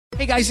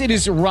Hey guys, it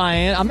is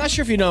Ryan. I'm not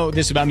sure if you know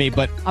this about me,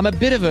 but I'm a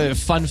bit of a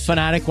fun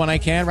fanatic when I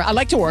can. I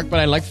like to work,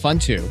 but I like fun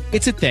too.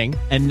 It's a thing.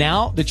 And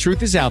now the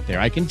truth is out there.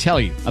 I can tell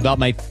you about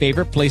my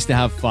favorite place to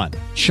have fun.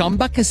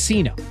 Chumba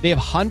Casino. They have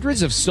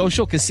hundreds of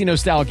social casino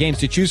style games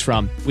to choose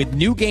from with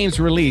new games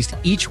released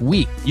each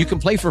week. You can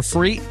play for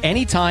free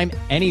anytime,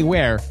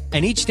 anywhere.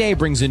 And each day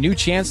brings a new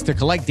chance to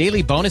collect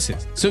daily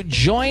bonuses. So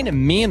join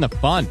me in the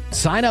fun.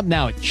 Sign up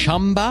now at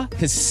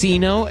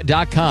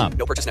ChumbaCasino.com.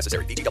 No purchase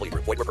necessary. VGW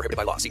Group. Void where prohibited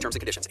by law. See terms and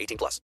conditions.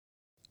 18+.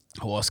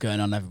 What's going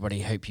on,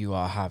 everybody? Hope you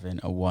are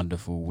having a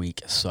wonderful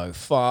week so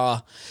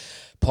far.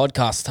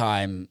 Podcast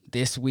time.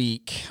 This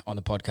week on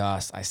the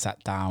podcast, I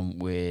sat down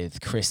with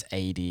Chris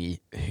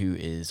Adie, who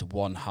is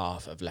one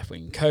half of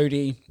Leftwing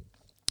Kody.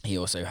 He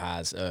also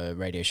has a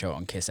radio show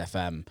on Kiss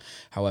FM.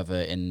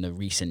 However, in the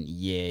recent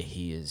year,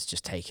 he has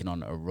just taken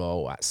on a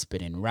role at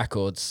Spinning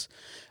Records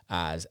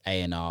as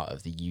A&R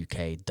of the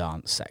UK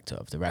dance sector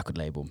of the record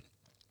label.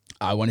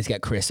 I wanted to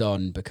get Chris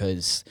on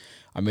because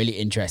I'm really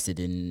interested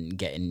in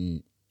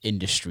getting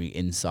industry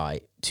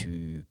insight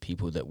to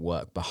people that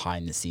work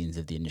behind the scenes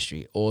of the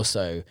industry,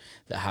 also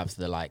that have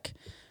the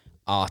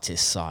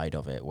artist side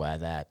of it, where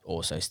they're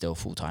also still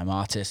full-time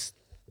artists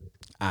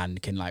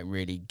and can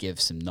really give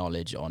some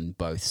knowledge on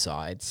both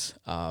sides.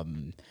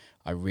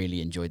 I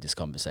really enjoyed this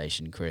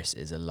conversation. Chris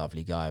is a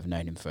lovely guy. I've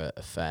known him for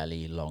a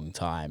fairly long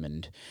time,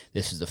 and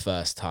this was the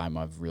first time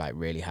I've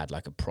really had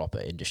a proper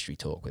industry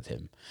talk with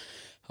him.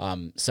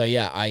 So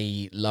yeah,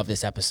 I love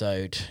this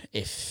episode.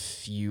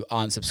 If you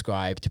aren't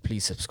subscribed,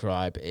 please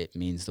subscribe. It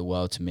means the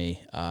world to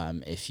me.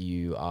 If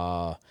you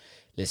are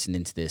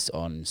listening to this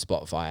on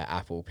Spotify or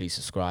Apple, please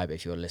subscribe.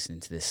 If you're listening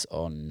to this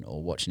on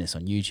or watching this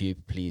on YouTube,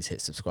 please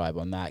hit subscribe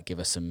on that. Give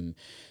us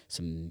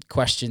some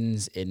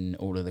questions in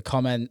all of the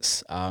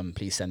comments.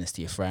 Please send this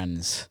to your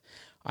friends.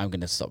 I'm going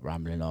to stop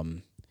rambling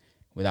on.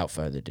 Without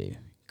further ado,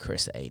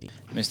 Chris Adie.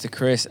 Mr.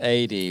 Chris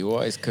Adie,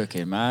 what is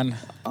cooking, man?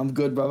 I'm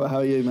good, brother. How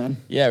are you, man?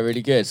 Yeah,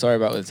 really good. Sorry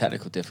about the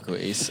technical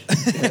difficulties.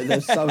 Yeah,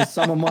 there's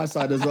some on my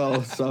side as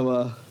well.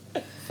 So,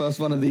 first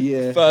one of the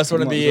year. First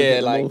one of the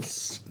year,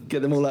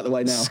 get them all out the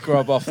way now.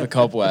 Scrub off the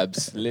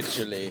cobwebs,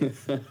 literally.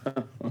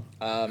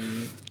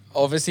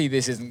 Obviously,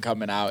 this isn't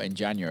coming out in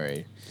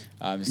January.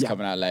 It's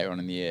coming out later on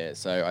in the year.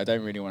 So I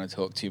don't really want to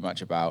talk too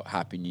much about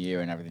Happy New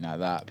Year and everything like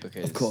that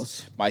because of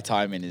course my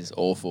timing is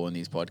awful in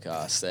these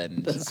podcasts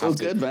and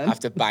man. have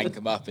to bank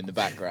them up in the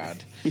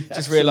background. Yeah,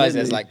 just realised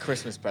there's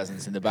Christmas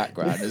presents in the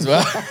background as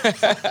well.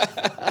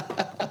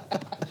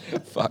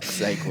 Fuck's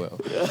sake, Will.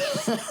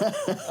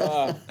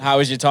 How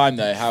was your time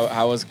though?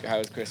 How was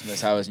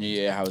Christmas? How was New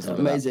Year? How was all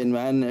amazing,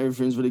 man.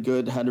 Everything's really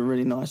good. Had a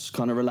really nice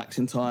kind of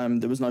relaxing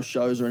time. There was no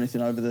shows or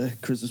anything over the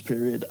Christmas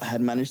period. I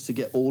had managed to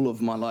get all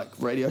of my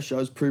radio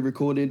shows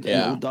pre-recorded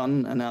and all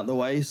done and out the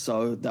way,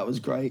 so that was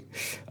great.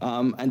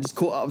 And just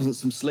caught up with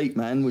some sleep,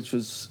 man, which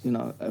was,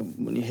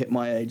 when you hit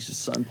my age, it's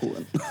so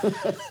important.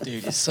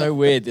 Dude, it's so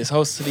weird, this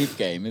whole sleep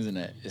game, isn't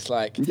it? It's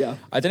I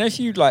don't know if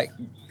you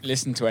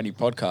listen to any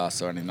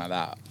podcasts or anything like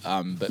that,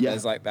 but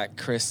there's that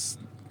Chris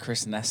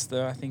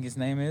Nestor, I think his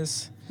name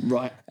is.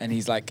 Right. And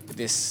he's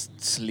this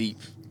sleep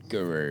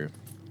guru.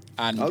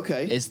 And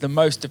okay. It's the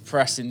most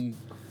depressing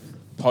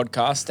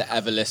podcast to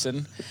ever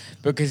listen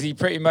because he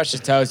pretty much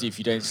just tells you if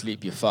you don't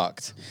sleep, you're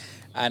fucked.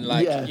 And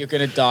you're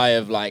going to die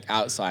of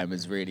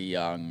Alzheimer's really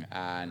young.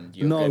 And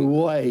you're no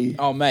way.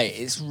 Oh, mate,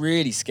 it's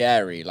really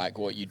scary,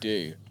 what you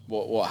do.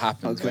 What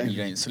happens when you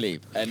don't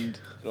sleep. And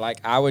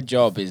our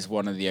job is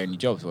one of the only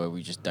jobs where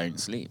we just don't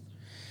sleep.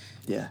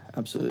 Yeah,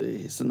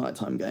 absolutely. It's a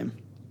nighttime game.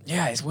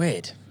 Yeah, it's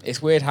weird.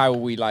 It's weird how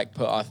we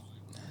put our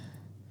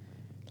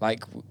I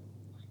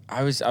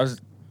was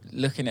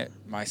looking at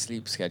my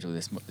sleep schedule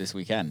this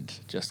weekend,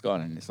 just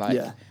gone, and it's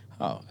an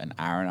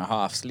hour and a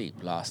half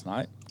sleep last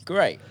night.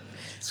 Great.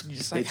 It's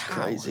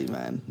crazy,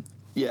 man.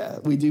 Yeah,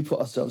 we do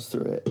put ourselves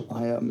through it.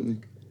 I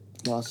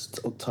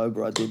last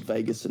October I did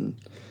Vegas and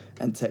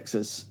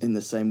Texas in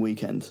the same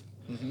weekend.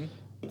 Mm-hmm.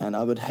 And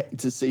I would hate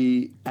to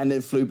see, and then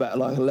flew back, I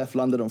left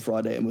London on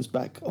Friday and was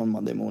back on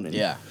Monday morning.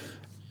 Yeah.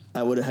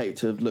 I would have hated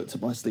to have looked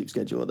at my sleep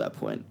schedule at that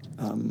point.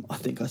 I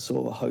think I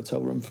saw a hotel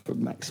room for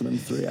maximum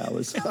 3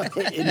 hours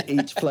in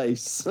each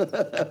place.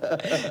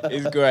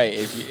 It's great.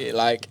 If you,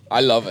 I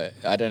love it.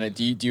 I don't know.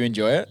 Do you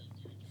enjoy it?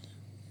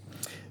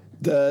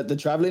 The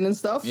traveling and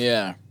stuff?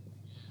 Yeah.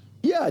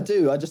 Yeah, I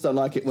do. I just don't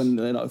like it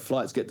when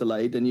flights get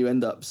delayed and you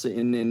end up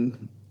sitting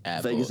in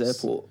Vegas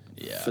Airport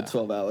for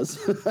 12 hours.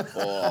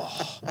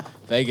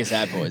 Vegas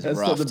Airport is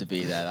rough to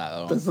be there that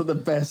long. That's not the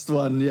best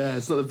one. Yeah,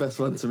 it's not the best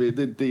one to be.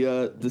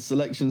 The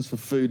selections for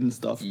food and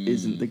stuff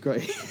isn't the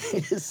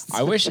greatest.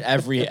 I wish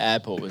every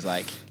airport was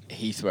like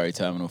Heathrow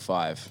Terminal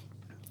 5.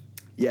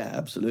 Yeah,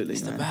 absolutely.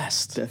 It's the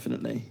best.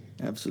 Definitely.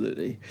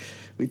 Absolutely.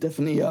 We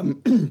definitely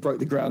broke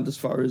the ground as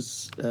far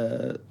as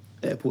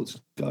airports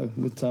go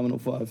with Terminal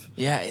 5.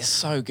 Yeah, it's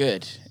so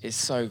good. It's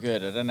so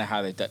good. I don't know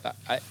how they do that.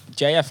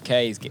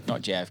 JFK is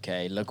not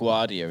JFK.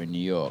 LaGuardia in New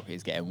York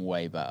is getting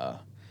way better.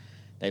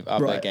 They've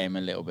upped their game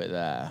a little bit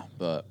there,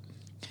 but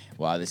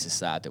Wow, this is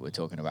sad that we're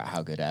talking about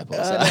how good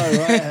airports I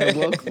are. know,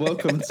 right?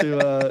 Welcome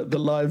to the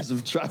lives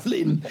of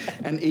traveling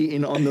and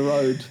eating on the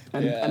road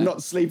and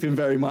not sleeping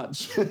very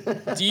much.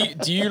 Do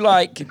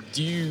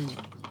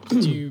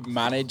you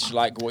manage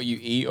like what you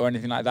eat or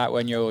anything like that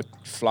when you're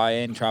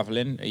flying,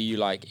 traveling? Are you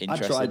like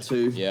interested? I try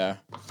to. Yeah.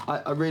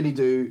 I really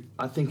do.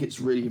 I think it's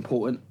really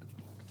important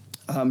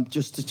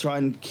just to try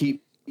and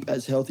keep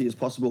as healthy as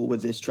possible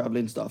with this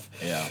traveling stuff.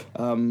 Yeah.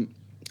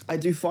 I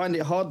do find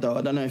it hard though.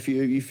 I don't know if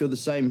you feel the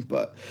same,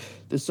 but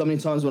there's so many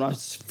times when I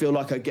feel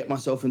like I get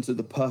myself into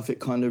the perfect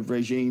kind of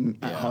regime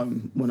at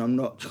home when I'm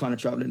not kind of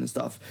traveling and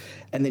stuff.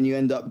 And then you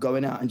end up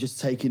going out and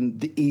just taking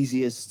the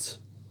easiest,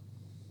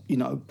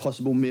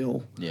 possible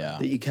meal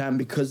that you can,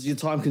 because your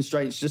time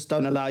constraints just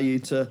don't allow you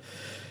to,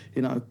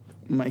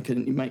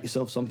 make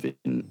yourself something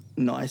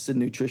nice and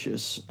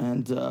nutritious.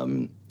 And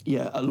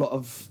a lot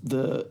of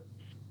the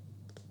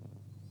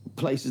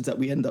places that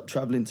we end up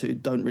traveling to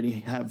don't really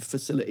have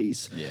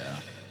facilities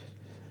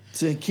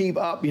to keep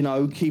up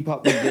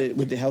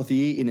with the healthy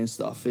eating and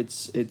stuff.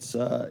 It's it's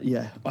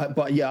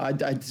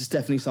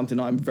definitely something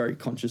I'm very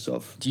conscious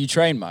of. Do you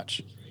train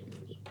much?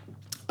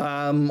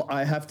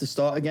 I have to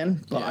start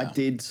again, but I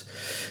did.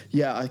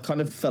 Yeah, I kind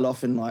of fell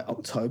off in like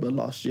October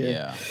last year.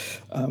 Yeah.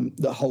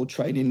 The whole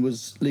training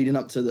was leading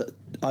up to the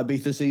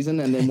Ibiza season,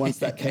 and then once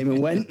that came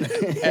and went,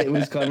 it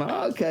was kind of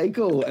like, okay,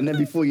 cool. And then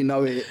before you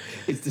know it,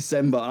 it's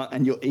December,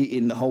 and you're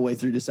eating the whole way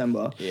through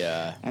December.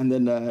 Yeah. And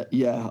then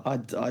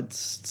I'd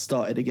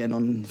started again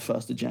on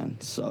 1st of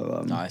Jan.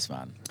 So nice,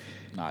 man.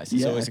 Nice.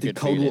 It's always a good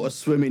cold feeling. water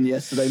swimming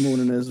yesterday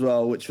morning as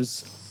well, which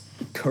was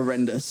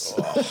horrendous.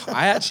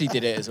 I actually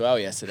did it as well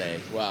yesterday.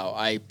 Wow,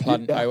 I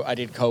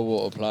did cold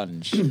water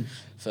plunge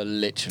for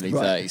literally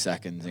 30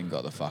 seconds and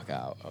got the fuck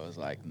out. I was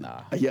like,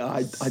 nah. Yeah,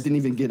 I didn't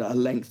even get a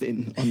length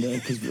in on there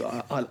because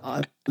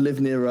I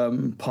live near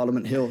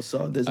Parliament Hill,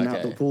 so there's an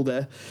outdoor pool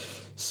there.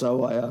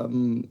 So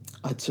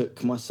I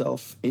took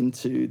myself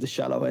into the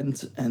shallow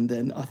end, and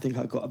then I think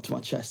I got up to my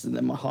chest, and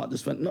then my heart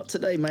just went, "Not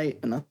today, mate,"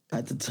 and I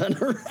had to turn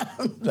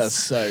around. That's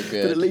so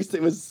good. But at least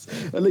it was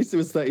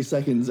 30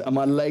 seconds, and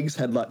my legs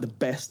had like the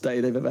best day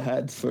they've ever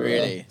had for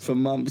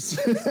months.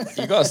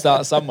 You got to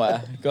start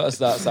somewhere.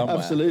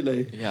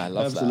 Absolutely. Yeah, I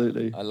love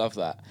that. I love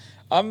that.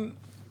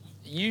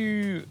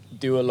 You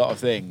do a lot of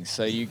things.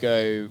 So you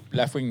go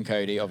Leftwing and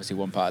Kody, obviously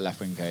one part of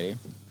Leftwing and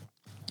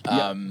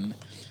Kody.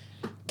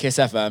 Kiss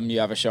FM, you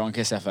have a show on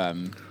Kiss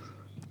FM,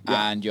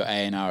 and your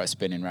A&R at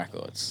Spinning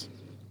Records.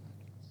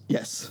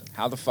 Yes.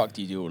 How the fuck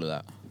do you do all of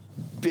that?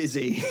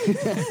 Busy.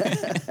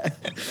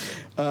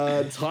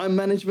 Time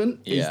management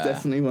is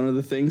definitely one of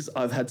the things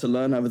I've had to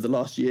learn over the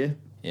last year.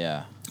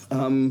 Yeah.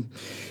 I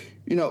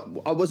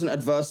wasn't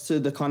adverse to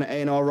the kind of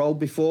A&R role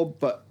before,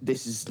 but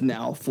this is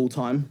now full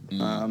time.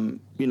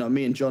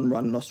 Me and John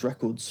run Lost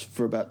Records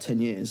for about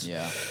 10 years.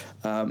 Yeah.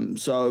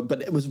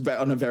 But it was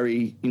on a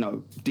very,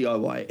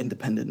 DIY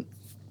independent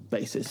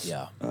basis.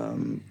 Yeah.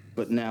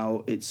 But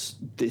now this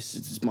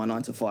is my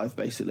 9 to 5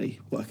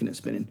 basically, working at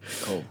Spinning.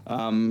 Cool.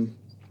 And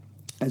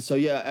so,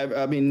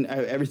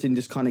 everything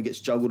just kind of gets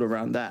juggled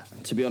around that,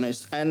 to be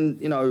honest. And,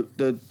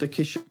 the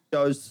Kiss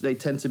shows, they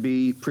tend to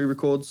be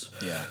pre-records.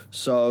 Yeah.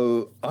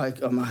 So I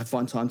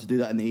find time to do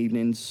that in the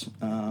evenings.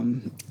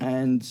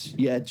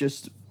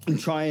 Just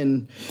try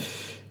and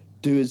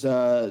do as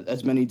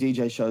many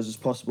DJ shows as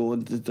possible.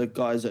 And the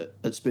guys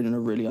at Spinning are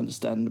really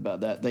understanding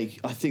about that.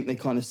 I think they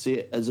kind of see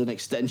it as an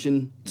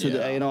extension to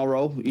the A&R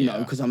role, you know,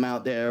 because I'm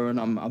out there and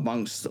I'm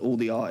amongst all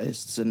the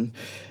artists and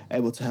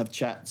able to have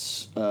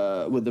chats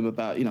with them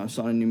about,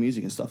 signing new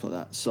music and stuff like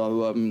that.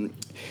 So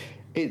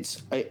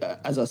it's,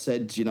 as I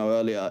said,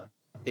 earlier,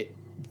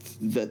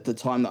 the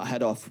time that I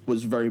had off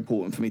was very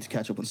important for me to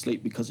catch up on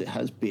sleep, because it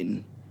has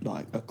been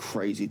like a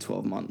crazy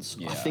 12 months.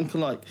 I think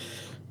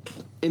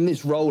in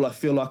this role, I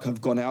feel like I've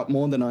gone out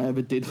more than I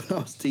ever did when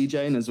I was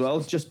DJing as well,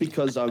 just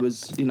because I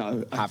was,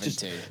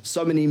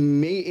 so many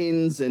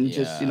meetings and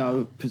just,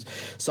 because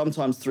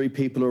sometimes 3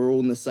 people are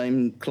all in the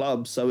same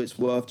club, so it's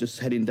worth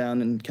just heading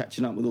down and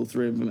catching up with all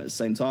 3 of them at the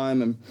same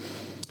time. And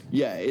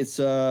yeah, it's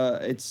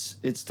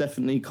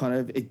definitely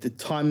the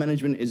time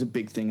management is a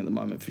big thing at the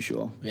moment for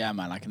sure. Yeah,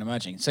 man, I can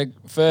imagine. So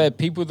for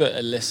people that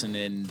are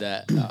listening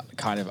that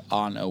kind of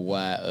aren't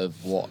aware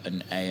of what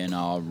an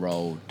A&R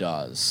role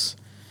does,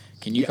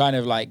 can you kind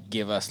of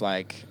give us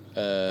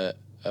a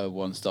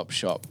one-stop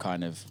shop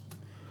kind of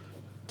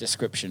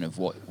description of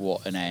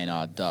what an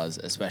A&R does,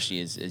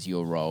 especially as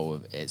your role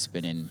at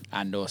Spinning,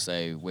 and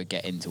also we'll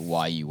get into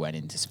why you went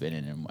into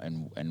Spinning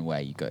and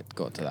where you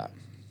got to that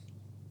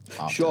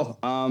after. Sure.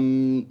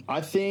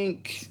 I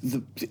think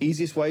the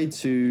easiest way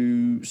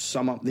to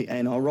sum up the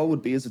A&R role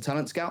would be as a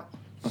talent scout.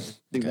 I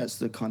think that's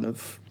the kind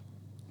of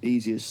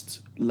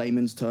easiest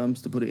layman's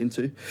terms to put it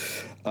into.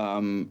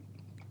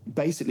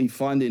 Basically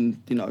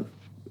finding,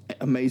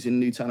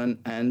 amazing new talent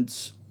and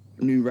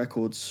new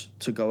records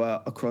to go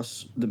out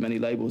across the many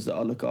labels that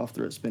I look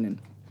after at Spinning.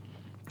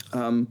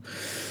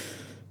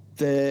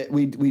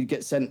 We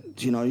get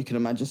sent, you can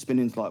imagine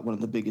Spinning's like one of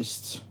the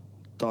biggest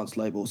dance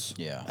labels.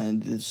 Yeah.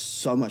 And there's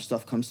so much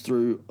stuff comes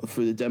through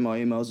the demo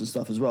emails and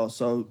stuff as well.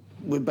 So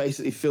we're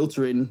basically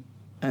filtering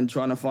and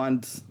trying to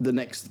find the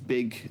next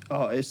big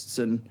artists,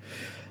 and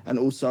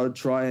also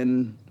try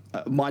and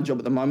my job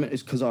at the moment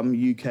is, because I'm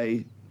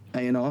UK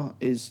A&R,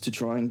 is to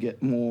try and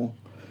get more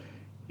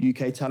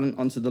UK talent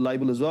onto the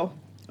label as well.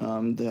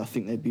 I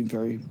think they've been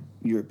very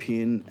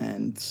European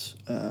and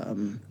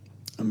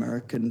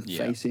American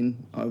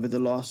facing over the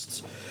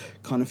last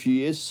kind of few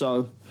years.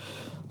 So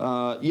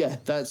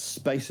that's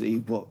basically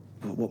what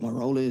my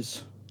role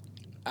is.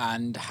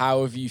 And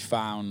how have you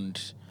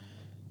found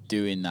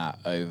doing that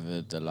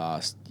over the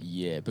last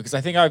year? Because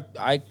I think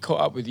I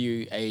caught up with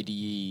you,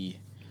 Adie,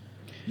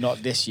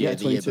 not this year,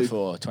 the year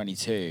before,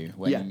 22,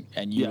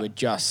 and you were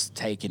just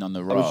taking on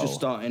the role. I was just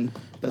starting.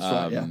 That's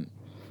right. Yeah.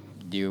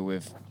 You were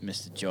with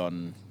Mr.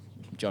 John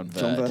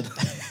Verd.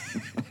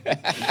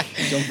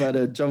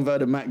 John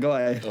Verd and Matt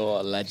Guy.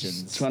 Oh,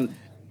 legends.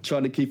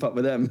 Trying to keep up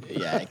with them.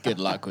 Yeah, good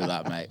luck with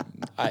that, mate.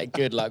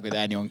 Good luck with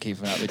anyone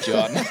keeping up with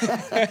John.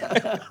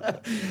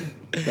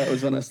 That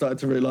was when I started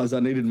to realise I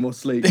needed more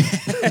sleep.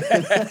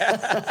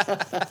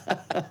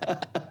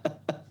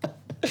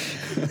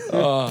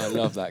 Oh, I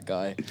love that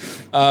guy.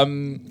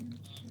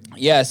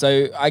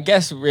 So I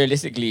guess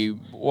realistically,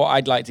 what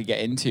I'd like to get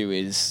into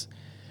is,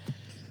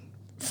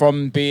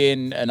 from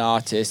being an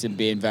artist and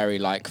being very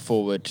like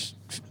forward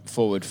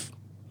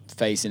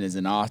facing as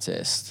an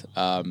artist,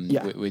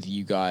 with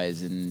you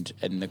guys, and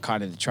the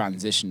kind of the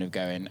transition of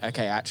going,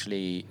 okay,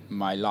 actually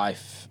my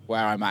life,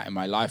 where I'm at in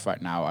my life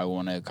right now, I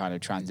want to kind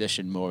of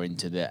transition more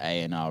into the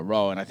A&R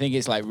role. And I think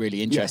it's like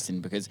really interesting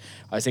because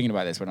I was thinking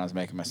about this when I was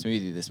making my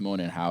smoothie this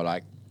morning, how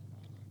like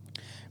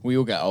we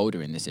all get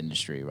older in this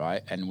industry,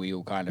 right? And we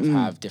all kind of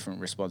have different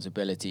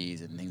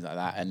responsibilities and things like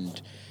that.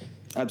 And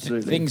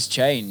absolutely, things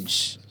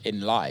change in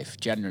life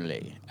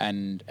generally,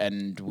 and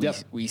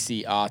we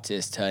see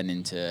artists turn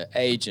into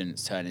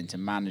agents, turn into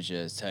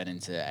managers, turn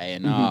into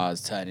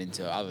A&Rs, turn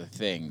into other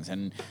things.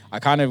 And I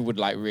kind of would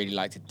really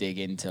like to dig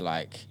into,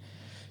 like,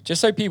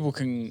 just so people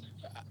can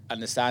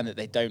understand that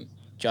they don't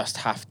just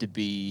have to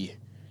be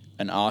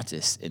an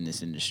artist in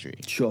this industry.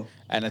 Sure.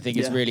 And I think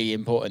it's really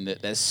important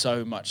that there's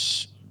so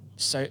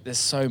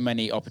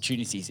many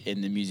opportunities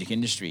in the music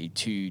industry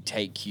to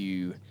take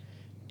you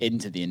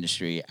into the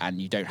industry, and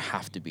you don't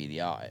have to be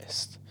the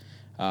artist.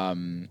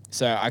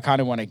 So I kind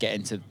of want to get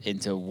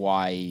into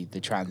why the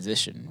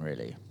transition,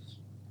 really.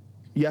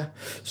 Yeah.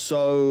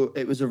 So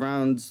it was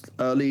around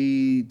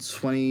early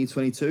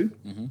 2022.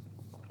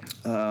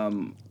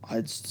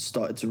 I'd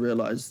started to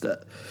realize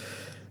that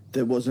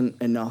there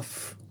wasn't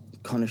enough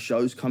kind of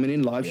shows coming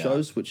in, live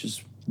shows, which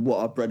is what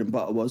our bread and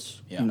butter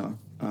was. You know,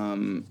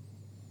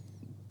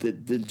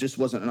 there just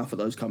wasn't enough of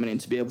those coming in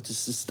to be able to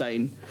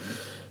sustain,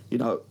 you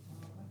know,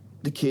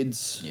 the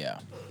kids.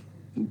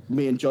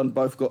 Me and John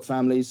both got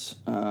families,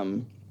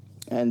 and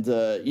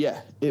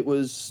it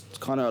was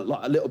kind of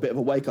like a little bit of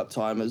a wake up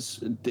time,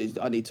 as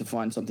I need to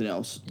find something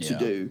else to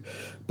do.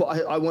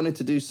 But I wanted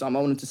to do I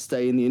wanted to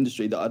stay in the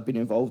industry that I'd been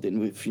involved in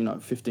with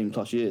 15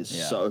 plus years.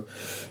 So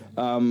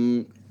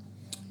I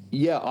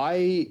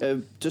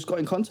just got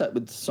in contact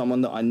with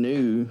someone that I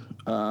knew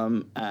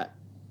at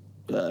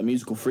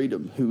Musical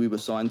Freedom, who we were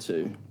signed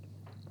to.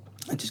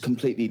 I just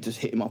completely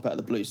hit him up out of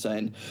the blue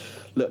saying,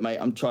 look, mate,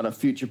 I'm trying to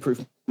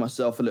future-proof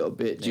myself a little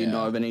bit. Do you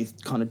know of any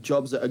kind of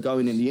jobs that are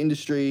going in the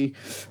industry?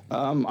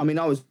 I mean,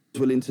 I was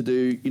willing to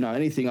do,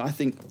 anything. I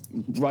think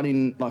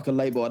running like a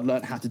label, I'd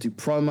learned how to do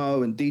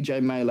promo and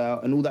DJ mail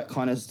out and all that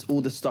kind of,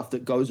 all the stuff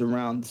that goes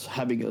around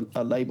having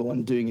a label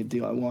and doing a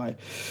DIY.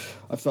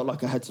 I felt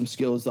like I had some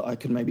skills that I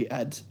could maybe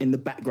add in the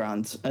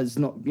background as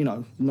not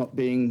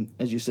being,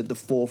 as you said, the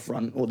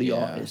forefront or the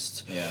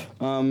artist.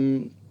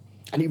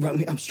 And he rang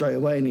me up straight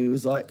away and he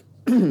was like,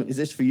 is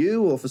this for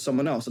you or for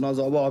someone else? And I was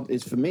like, well,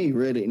 it's for me,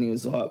 really. And he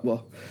was like,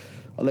 well,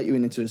 I'll let you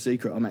into a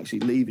secret. I'm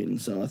actually leaving,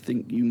 so I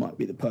think you might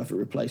be the perfect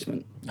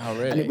replacement. Oh,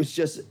 really? And it was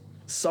just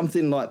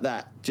something like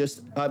that.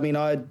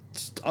 I'd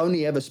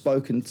only ever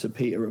spoken to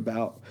Peter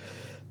about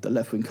the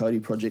Leftwing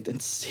Kody project,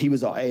 and he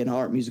was our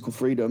A&R at Musical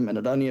Freedom, and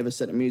I'd only ever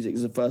sent him music. It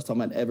was the first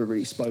time I'd ever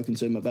really spoken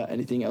to him about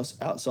anything else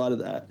outside of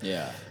that.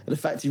 Yeah. And the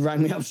fact he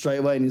rang me up straight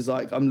away and he's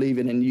like, I'm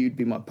leaving and you'd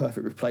be my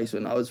perfect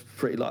replacement. I was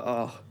pretty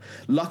like,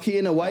 lucky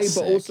in a way. That's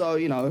but sick. Also,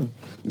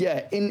 in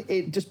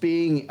it just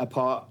being a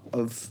part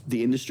of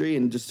the industry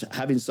and just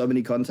having so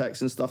many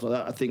contacts and stuff like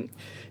that, I think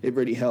it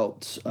really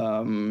helped.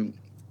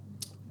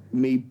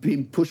 Me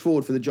being pushed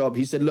forward for the job.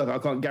 He said, look, I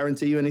can't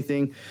guarantee you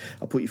anything.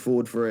 I'll put you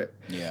forward for it.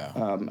 Yeah.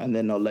 And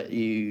then I'll let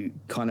you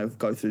kind of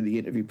go through the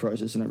interview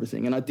process and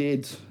everything. And I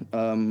did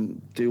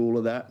do all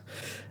of that.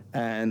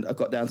 And I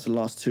got down to the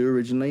last two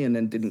originally and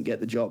then didn't get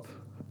the job.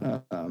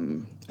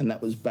 And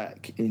that was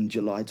back in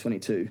July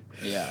 22.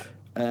 Yeah.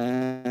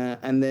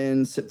 And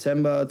then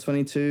September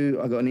 22,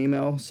 I got an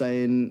email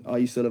saying, are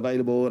you still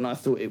available? And I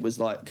thought it was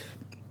like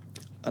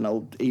an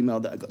old email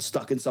that got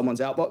stuck in someone's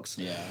outbox.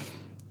 Yeah.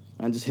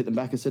 And just hit them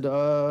back and said,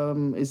 are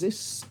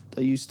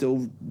you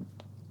still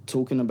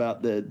talking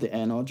about the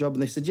A&R job?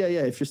 And they said, yeah,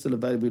 if you're still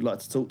available, we'd like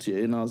to talk to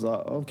you. And I was like,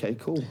 okay,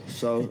 cool.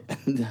 So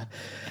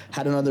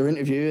had another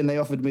interview and they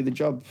offered me the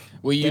job.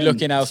 Were you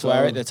looking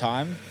elsewhere at the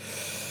time?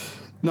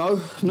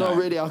 No, not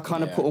really. I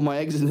kind of put all my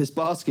eggs in this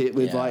basket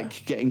with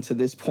like getting to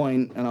this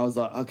point, and I was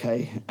like,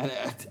 okay. And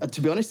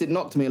to be honest, it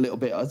knocked me a little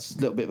bit. It's a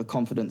little bit of a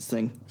confidence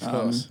thing. Of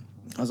course.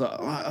 I was like,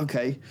 all right,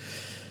 okay.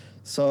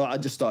 So I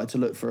just started to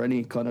look for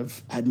any kind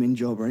of admin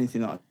job or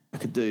anything that I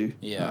could do.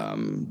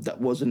 That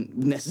wasn't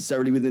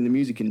necessarily within the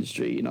music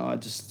industry. You know,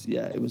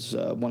 it was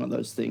one of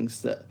those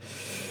things that.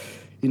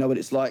 You know what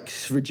it's like,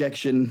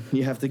 rejection,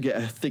 you have to get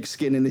a thick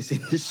skin in this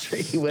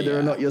industry, whether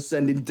or not you're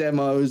sending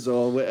demos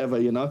or whatever,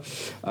 you know.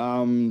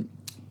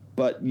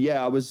 But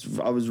yeah, I was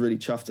really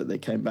chuffed that they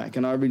came back.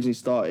 And I originally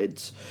started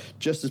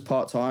just as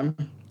part-time.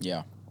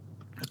 Yeah.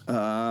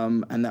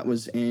 And that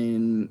was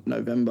in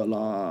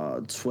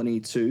November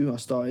 22, I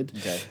started.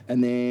 Okay.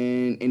 And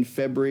then in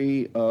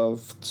February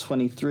of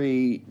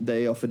 23,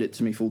 they offered it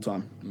to me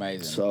full-time.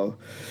 Amazing. So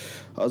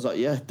I was like,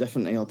 yeah,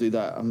 definitely, I'll do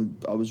that.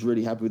 I was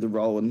really happy with the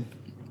role, and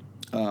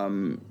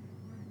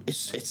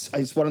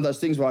it's one of those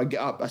things where I get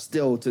up. I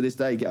still to this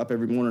day get up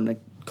every morning and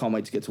I can't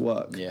wait to get to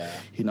work. Yeah,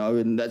 you know,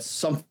 and that's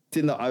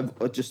something that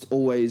I've just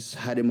always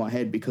had in my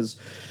head, because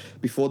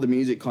before the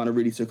music kind of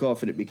really took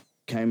off and it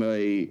became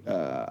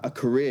a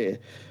career,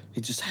 I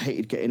just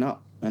hated getting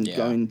up and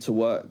going to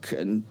work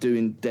and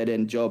doing dead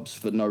end jobs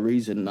for no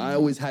reason. I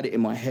always had it in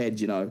my head,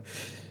 you know,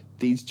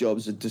 these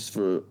jobs are just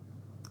for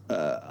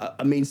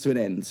a means to an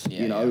end.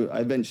 You know,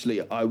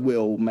 eventually I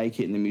will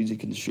make it in the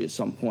music industry at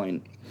some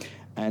point.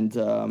 And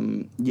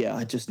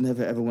I just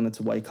never ever wanted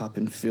to wake up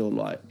and feel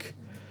like,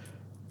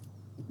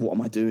 what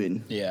am I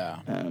doing? Yeah.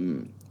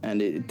 And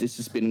this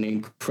has been an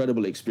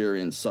incredible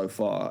experience so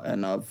far.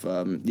 And I've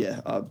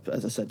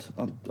as I said,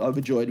 I've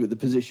enjoyed with the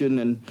position,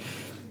 and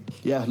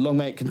long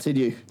may it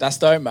continue. That's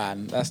dope,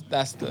 man.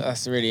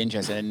 That's really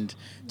interesting. And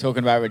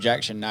talking about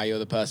rejection, now you're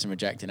the person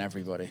rejecting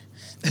everybody.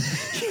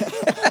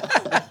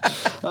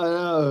 I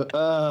know.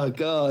 Oh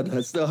God,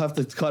 I still have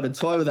to kind of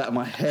toy with that in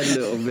my head a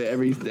little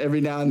bit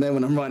every now and then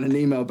when I'm writing an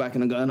email back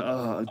and I'm going,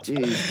 oh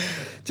geez,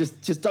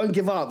 just don't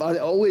give up. I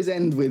always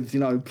end with,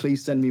 you know,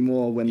 please send me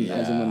more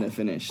as and when they're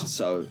finished.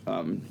 So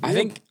I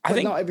think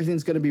not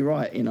everything's going to be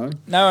right, you know.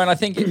 No, and I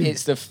think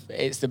it's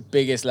the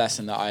biggest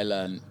lesson that I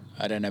learned.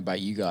 I don't know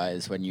about you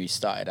guys when you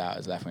started out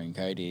as Leftwing and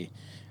Kody,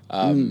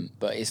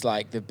 but it's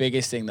like the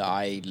biggest thing that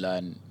I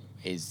learned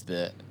is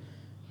that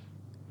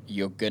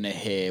you're going to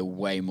hear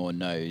way more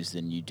no's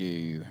than you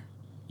do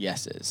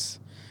yeses.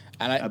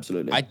 And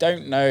I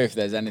don't know if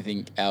there's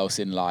anything else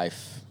in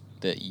life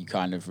that you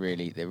kind of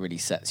really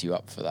sets you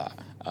up for that.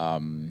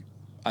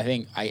 I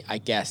think, I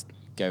guess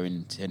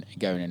going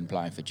and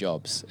applying for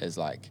jobs as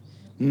like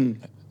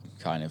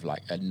kind of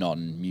like a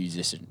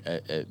non-musician,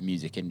 a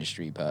music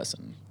industry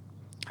person,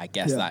 I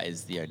guess that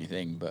is the only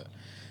thing, but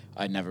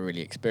I never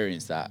really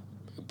experienced that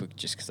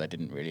just because I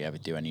didn't really ever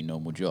do any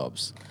normal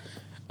jobs.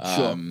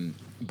 Sure.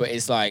 But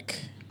it's like,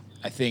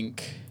 I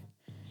think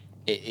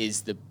it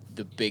is the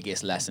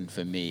biggest lesson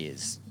for me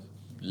is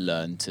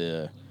learn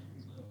to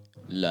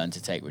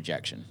take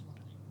rejection.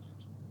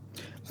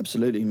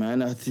 Absolutely,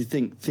 man. I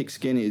think thick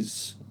skin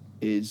is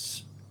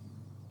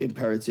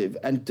imperative.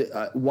 And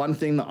one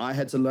thing that I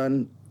had to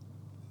learn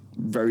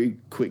very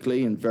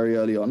quickly and very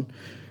early on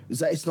is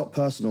that it's not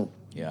personal.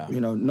 Yeah.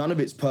 You know, none of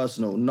it's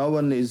personal. No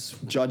one is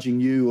judging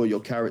you or your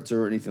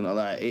character or anything like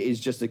that. It is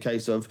just a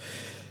case of,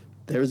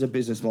 there is a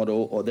business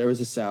model or there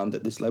is a sound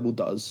that this label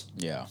does.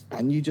 Yeah.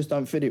 And you just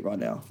don't fit it right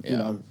now. Yeah. You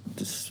know,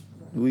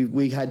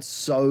 we had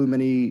so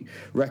many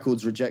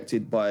records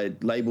rejected by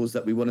labels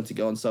that we wanted to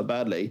go on so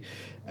badly.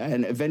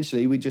 And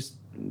eventually we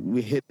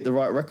hit the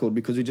right record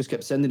because we just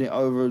kept sending it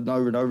over and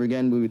over and over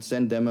again. We would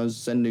send demos,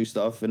 send new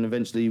stuff, and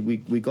eventually we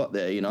got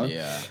there, you know?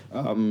 Yeah.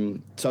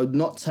 So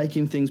not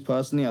taking things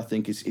personally, I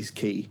think is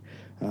key.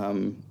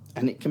 And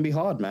it can be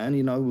hard, man,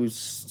 you know,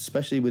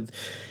 especially with,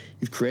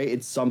 you've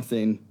created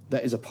something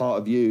that is a part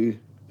of you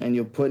and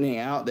you're putting it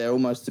out there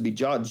almost to be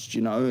judged,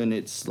 you know, and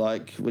it's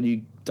like when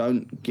you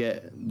don't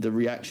get the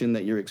reaction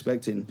that you're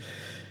expecting,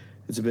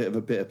 it's a bit of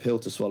a bitter pill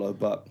to swallow.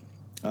 But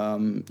I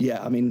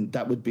mean,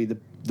 that would be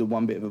the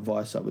one bit of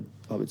advice I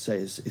would say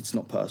is it's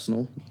not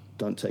personal.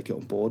 Don't take it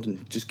on board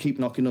and just keep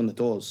knocking on the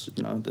doors,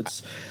 you know.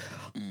 It's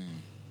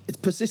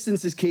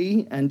persistence is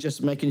key, and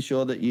just making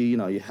sure that you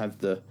have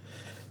the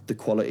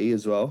quality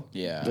as well.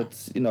 Yeah.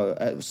 That, you know,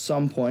 at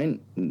some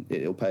point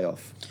it'll pay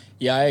off.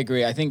 Yeah, I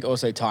agree. I think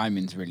also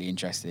timing's really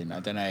interesting.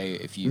 I don't know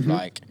if you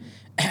like,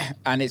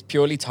 and it's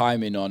purely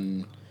timing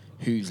on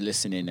who's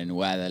listening and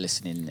where they're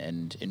listening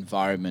and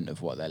environment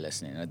of what they're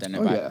listening. I don't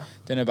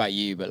know about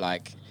you, but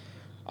like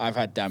I've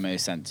had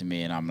demos sent to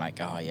me and I'm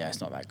like, oh yeah,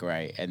 it's not that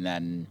great, and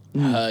then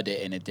heard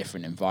it in a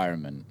different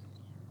environment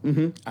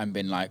and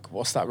been like,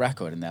 what's that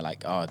record? And they're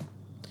like, oh.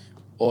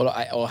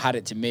 Or had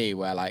it to me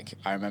where like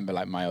I remember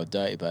like my old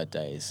Dirty Bird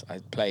days. I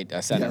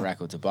sent a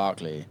record to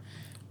Barclay.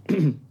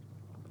 He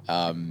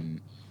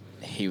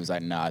was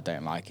like, no, I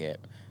don't like it.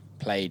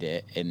 Played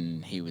it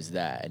and he was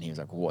there and he was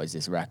like, what is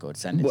this record?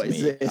 Send it to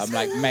me. I'm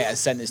like, mate, I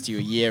sent this to you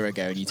a year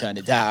ago and you turned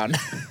it down.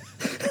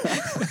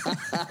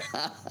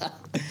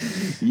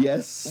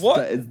 Yes,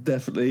 that has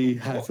definitely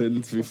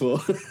happened before.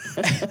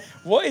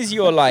 What is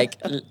your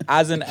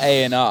as an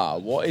A&R?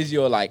 What is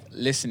your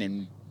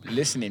listening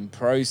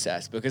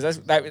process? Because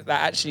that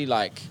actually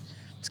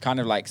it's kind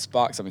of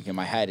sparked something in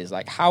my head. Is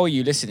how are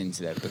you listening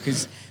to them?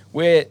 Because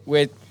we're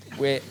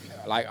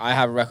I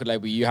have a record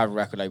label, you have a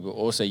record label.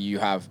 Also,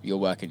 you're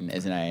working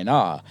as an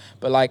A&R,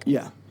 but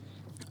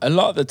a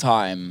lot of the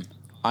time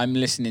I'm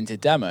listening to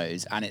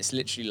demos and it's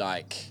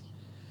literally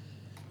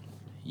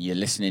you're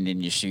listening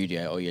in your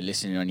studio or you're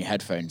listening on your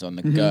headphones on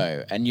the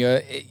go, and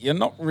you're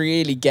not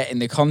really getting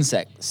the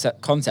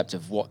concept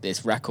of what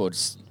this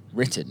record's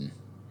written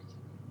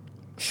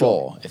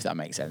for, if that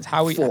makes sense.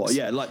 How we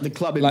like the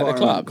club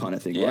environment kind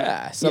of thing, right?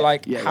 Yeah. So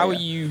how are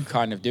you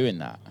kind of doing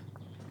that?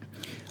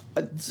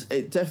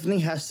 It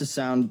definitely has to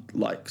sound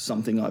like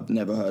something I've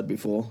never heard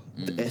before.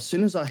 As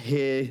soon as I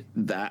hear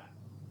that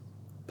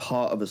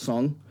part of a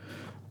song,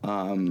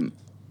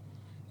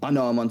 I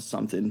know I'm onto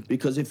something,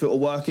 because if it will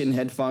work in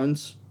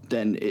headphones,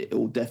 then it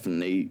will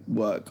definitely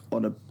work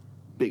on a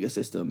bigger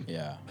system.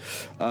 Yeah.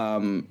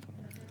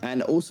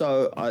 And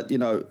also,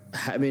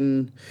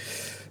 having,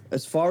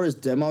 as far as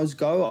demos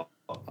go,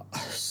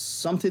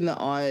 something that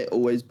I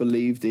always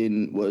believed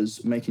in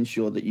was making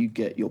sure that you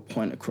get your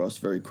point across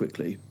very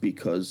quickly,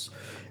 because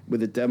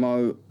with a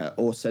demo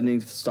or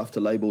sending stuff to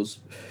labels,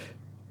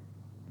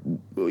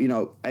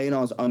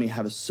 A&Rs only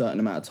have a certain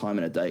amount of time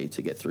in a day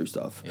to get through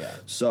stuff. Yeah.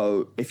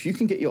 So if you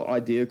can get your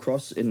idea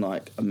across in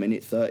a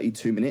minute 30,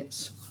 2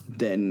 minutes,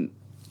 then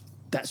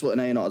that's what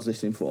an A&R is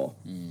listening for.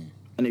 And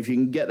if you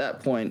can get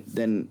that point,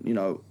 then,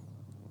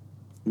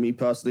 me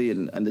personally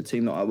and the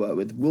team that I work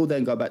with will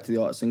then go back to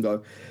the artist and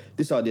go,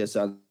 this idea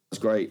sounds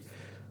great.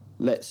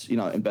 Let's,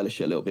 embellish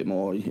it a little bit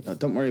more.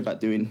 Don't worry about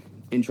doing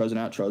intros and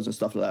outros and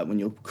stuff like that when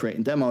you're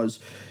creating demos.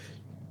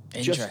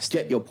 Just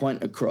get your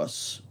point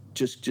across.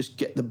 Just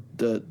get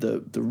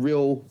the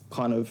real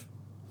kind of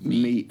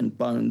meat and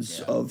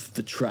bones of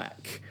the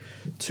track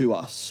to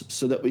us,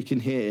 so that we can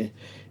hear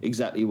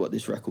exactly what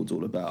this record's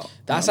all about.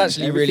 That's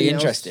actually really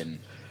interesting.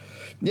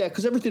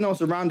 Because everything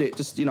else around it,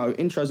 just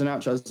intros and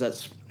outros,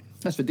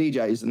 that's for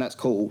DJs, and that's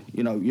cool.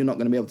 You're not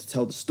going to be able to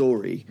tell the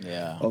story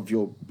of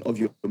your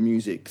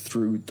music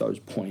through those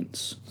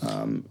points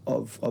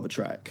of a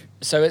track.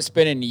 So at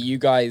Spinning, you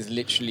guys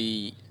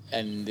literally,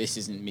 and this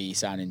isn't me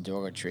sounding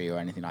derogatory or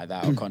anything like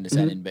that or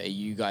condescending, but are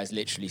you guys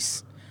literally,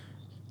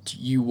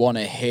 you want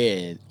to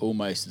hear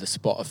almost the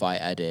Spotify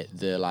edit,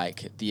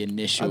 the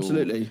initial,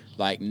 absolutely,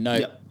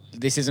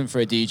 this isn't for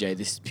a DJ,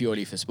 this is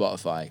purely for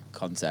Spotify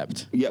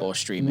concept or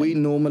streaming. We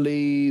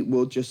normally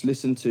will just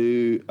listen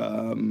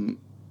to.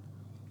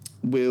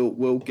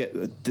 We'll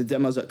get the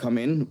demos that come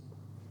in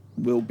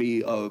will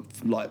be of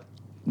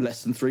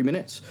less than 3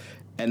 minutes,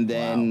 and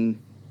then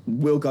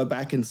we'll go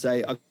back and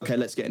say, okay,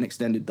 let's get an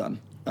extended done.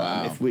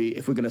 If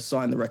we're going to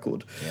sign the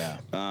record.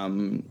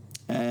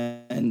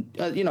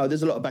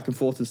 There's a lot of back and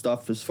forth and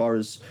stuff as far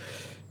as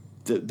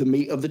the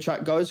meat of the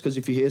track goes, because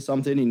if you hear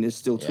something and there's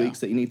still tweaks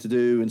that you need to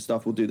do and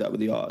stuff, we'll do that with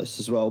the artist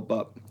as well.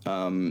 But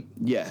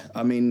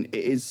it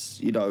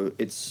is,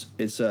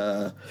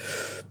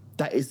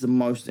 that is the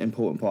most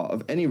important part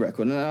of any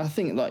record. And I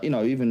think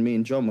even me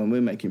and John, when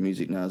we're making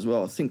music now as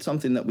well, I think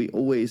something that we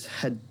always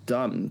had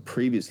done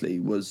previously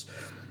was,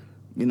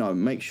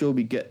 make sure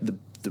we get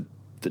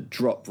the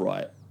drop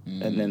right,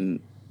 and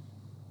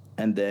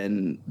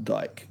then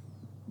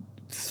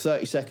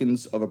 30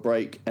 seconds of a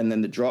break and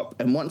then the drop.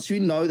 And once you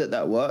know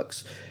that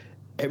works,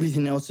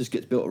 everything else just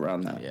gets built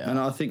around that. And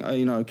I think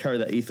carry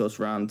that ethos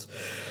around,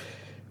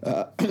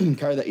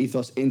 carry that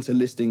ethos into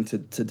listening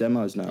to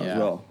demos now as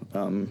well,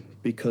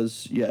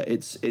 because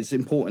it's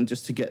important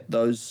just to get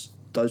those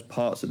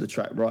parts of the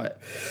track right.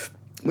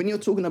 When you're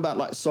talking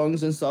about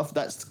songs and stuff,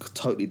 that's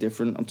totally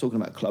different. I'm talking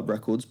about club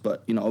records,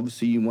 but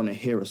obviously you want to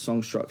hear a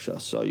song structure,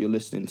 so you're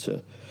listening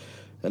to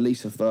at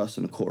least a verse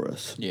and a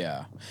chorus.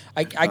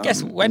 I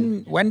guess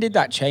when did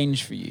that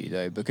change for you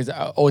though? Because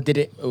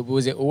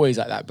was it always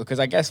like that? Because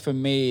I guess for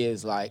me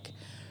is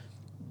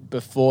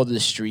before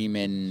the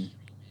streaming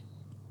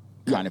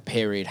kind of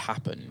period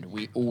happened,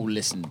 we all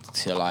listened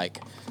to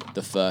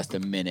the first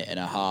minute and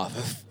a half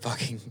of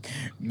fucking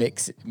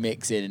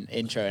mixing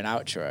intro and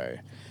outro.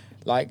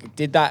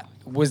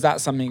 Was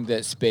that something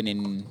that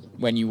Spinning,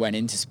 when you went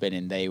into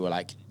Spinning, they were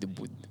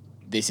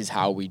this is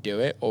how we do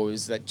it, or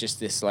is that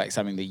just this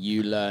something that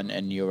you learn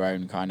in your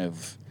own kind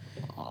of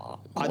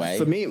way?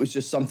 For me, it was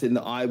just something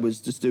that I was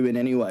just doing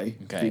anyway.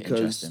 Okay,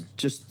 because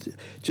just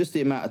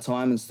the amount of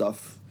time and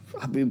stuff.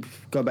 I mean,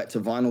 go back to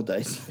vinyl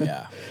days.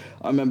 I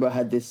remember I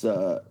had this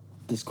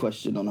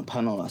question on a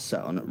panel I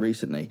sat on it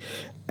recently,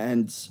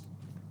 and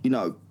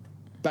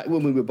back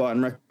when we were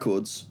buying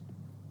records,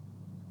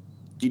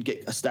 you'd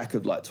get a stack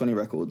of 20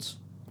 records,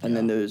 and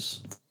then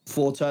there's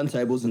 4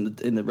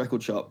 turntables in the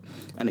record shop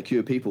and a queue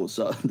of people.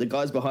 So the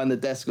guys behind the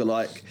desk are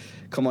like,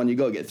 come on, you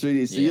got to get through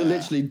these. So you're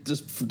literally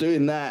just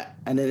doing that.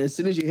 And then as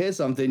soon as you hear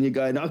something, you're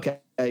going,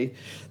 okay,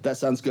 that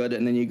sounds good.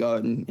 And then you go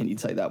and you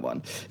take that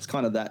one. It's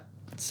kind of that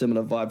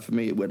similar vibe for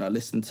me when I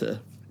listen to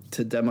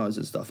to demos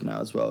and stuff now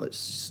as well.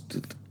 It's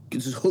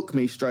just hooked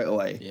me straight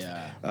away.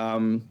 Yeah.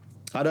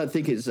 I don't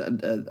think it's. We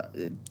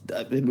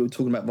were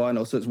talking about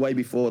vinyl, so it's way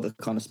before the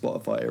kind of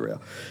Spotify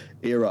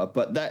era.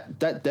 But that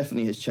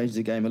definitely has changed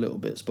the game a little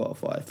bit.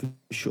 Spotify for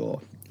sure.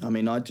 I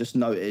mean, I just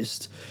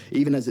noticed,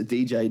 even as a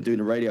DJ doing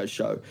a radio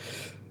show,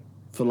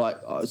 for like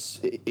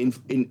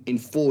in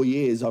 4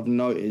 years, I've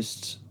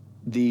noticed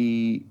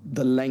the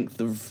length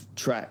of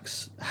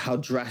tracks, how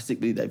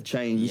drastically they've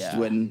changed.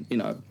 When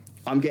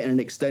I'm getting an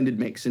extended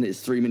mix and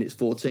it's 3 minutes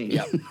 14.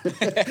 Yep.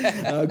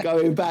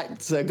 Going back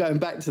to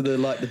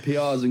the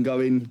PRs and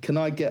going, can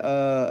I get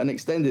an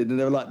extended? And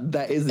they were like,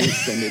 that is an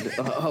extended.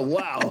 Oh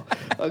wow,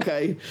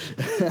 okay.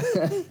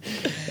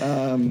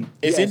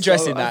 It's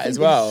interesting that as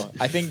well.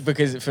 I think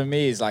because for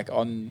me, it's like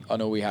on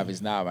All We Have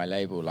Is Now, my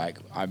label, like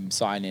I'm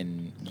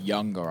signing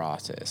younger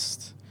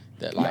artists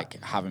that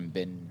like haven't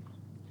been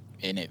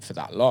in it for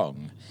that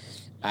long.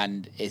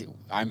 And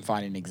I'm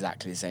finding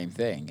exactly the same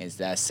thing. Is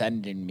they're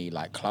sending me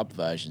like club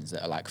versions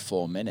that are like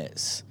 4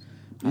 minutes,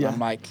 and I'm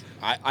like,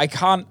 I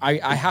can't.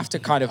 I have to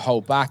kind of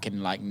hold back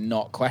and like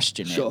not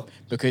question it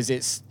because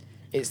it's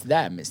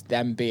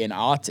them being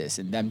artists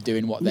and them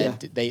doing what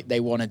they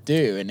want to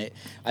do, and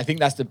I think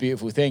that's the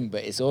beautiful thing.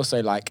 But it's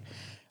also like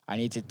I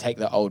need to take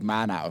the old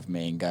man out of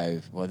me and go,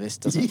 well, this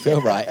doesn't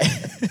feel right.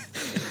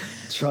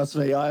 Trust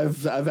me,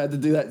 I've had to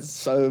do that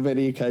so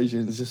many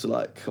occasions. Just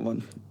like, come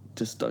on.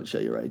 Just don't show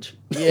your age.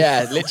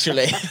 Yeah,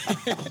 literally.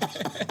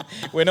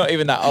 We're not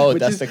even that old.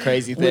 That's the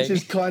crazy thing. Which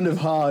is kind of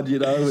hard,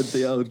 with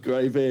the old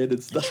grey beard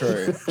and stuff.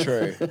 True.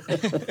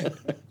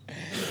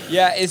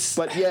 Yeah, it's...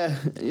 But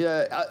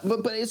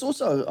but it's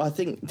also, I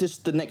think,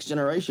 just the next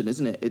generation,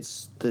 isn't it?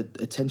 It's the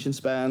attention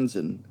spans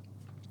and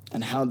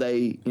how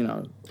they,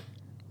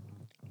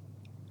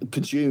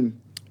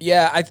 consume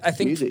I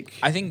think music.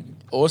 I think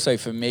also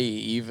for me,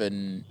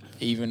 even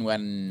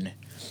when,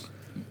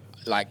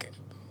 like...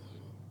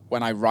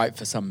 when I write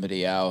for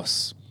somebody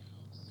else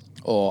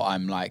or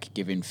I'm like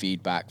giving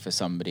feedback for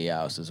somebody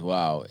else as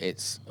well,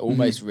 it's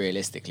almost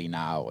realistically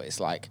now, it's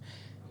like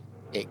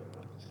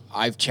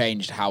I've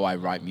changed how I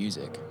write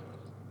music.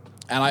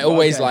 And I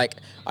always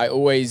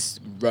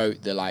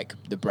wrote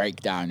the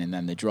breakdown and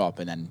then the drop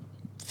and then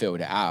filled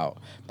it out.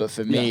 But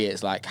for me,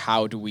 it's like,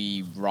 how do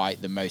we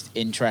write the most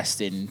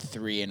interesting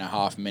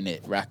 3.5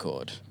 minute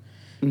record?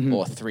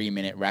 Or 3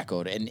 minute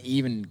record, and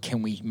even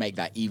can we make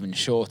that even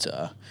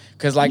shorter?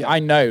 Because I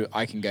know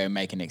I can go and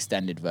make an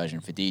extended version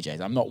for DJs.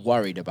 I'm not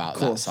worried about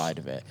that side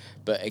of it.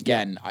 But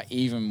again,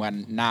 even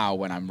when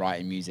I'm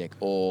writing music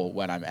or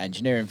when I'm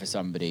engineering for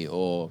somebody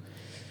or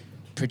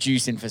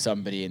producing for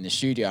somebody in the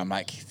studio, I'm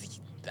like,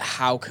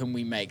 how can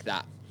we make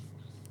that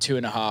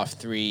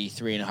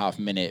 3.5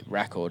 minute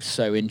record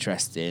so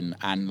interesting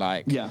and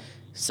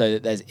so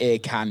that there's ear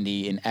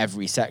candy in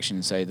every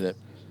section, so that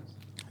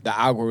the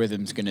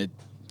algorithm's gonna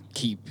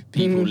keep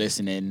people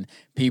listening.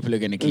 People are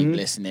going to keep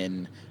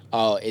listening.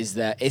 But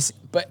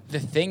the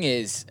thing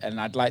is, and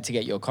I'd like to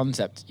get your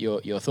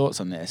thoughts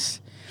on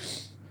this,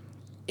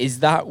 is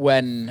that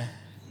when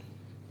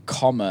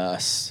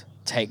commerce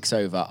takes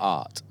over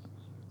art?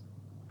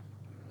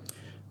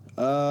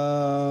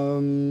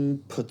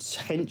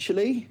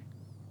 Potentially.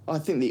 I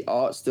think the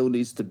art still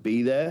needs to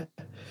be there.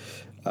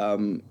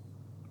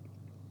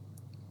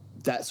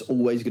 That's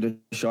always going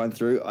to shine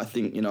through. I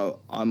think,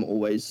 I'm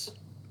always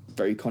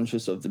very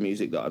conscious of the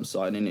music that I'm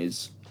signing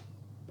is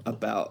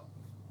about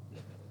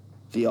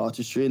the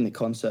artistry and the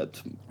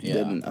concept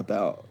than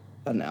about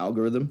an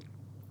algorithm.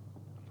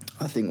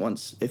 I think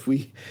if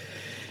we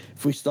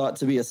start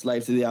to be a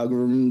slave to the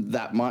algorithm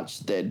that much,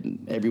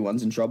 then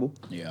everyone's in trouble.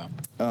 Yeah.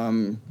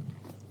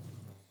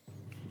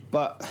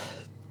 But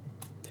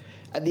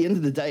at the end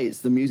of the day, it's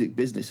the music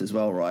business as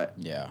well, right?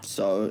 Yeah.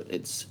 So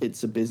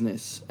it's a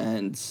business,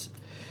 and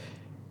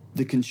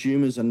the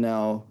consumers are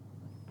now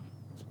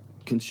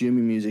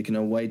consuming music in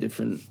a way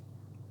different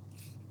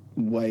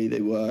way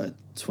they were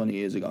 20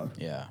 years ago.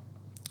 Yeah.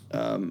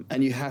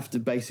 And you have to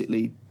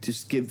basically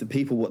just give the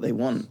people what they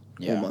want,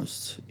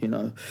 almost,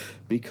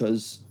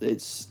 because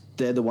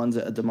they're the ones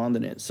that are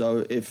demanding it.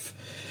 So if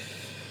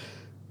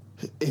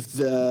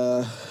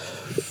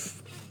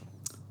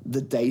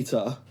the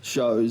data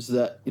shows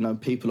that,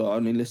 people are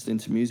only listening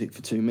to music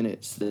for 2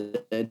 minutes,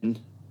 then,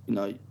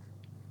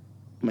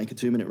 make a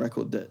 2 minute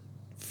record that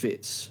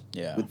fits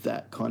with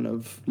that kind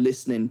of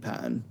listening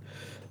pattern.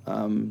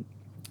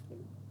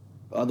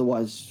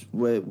 Otherwise,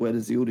 where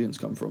does the audience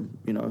come from?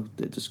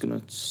 They're just going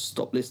to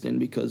stop listening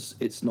because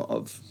it's not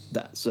of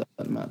that certain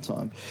amount of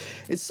time.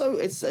 It's such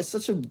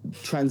a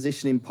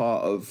transitioning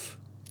part of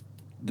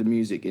the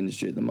music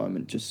industry at the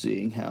moment, just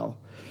seeing how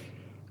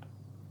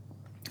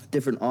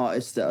different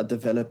artists that are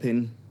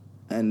developing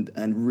and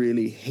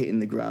really hitting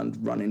the ground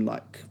running,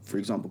 like, for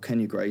example,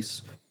 Kenya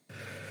Grace,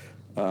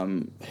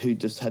 who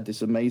just had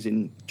this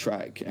amazing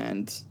track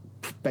and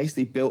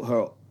basically built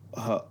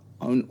her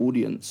own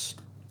audience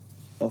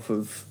off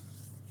of,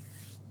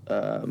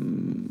 I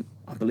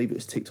believe it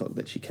was TikTok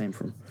that she came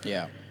from.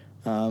 Yeah.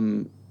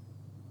 And,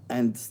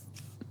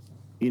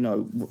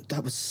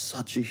 that was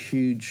such a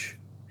huge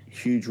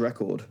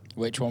record.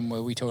 Which one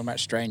were we talking about?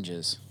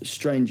 Strangers.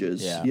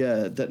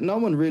 Yeah, that no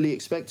one really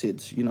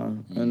expected,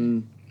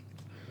 and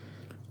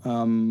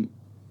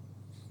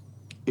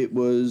it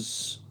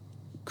was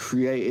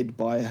created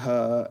by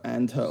her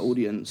and her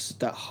audience.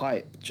 That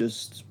hype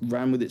just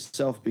ran with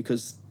itself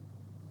because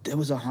there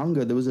was a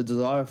hunger, there was a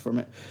desire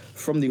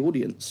from the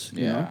audience,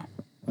 you know?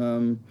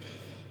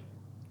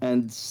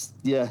 And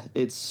yeah,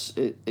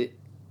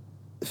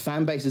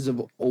 fan bases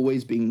have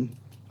always been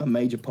a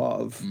major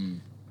part of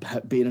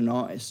being an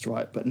artist,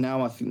 right? But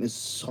now I think there's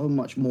so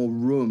much more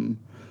room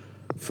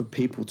for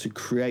people to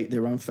create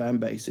their own fan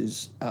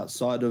bases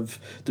outside of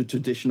the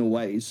traditional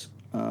ways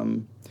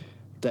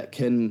that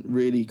can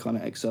really kind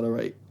of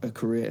accelerate a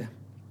career.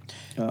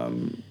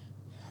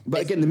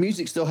 But again, the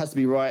music still has to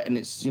be right, and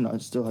it's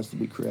it still has to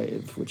be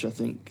creative, which I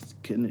think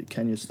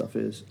Kenya's stuff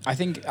is. I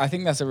think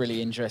that's a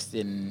really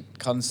interesting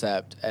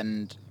concept,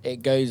 and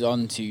it goes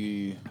on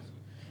to,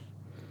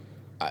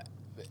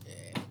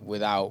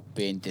 without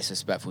being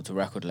disrespectful to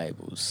record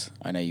labels.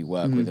 I know you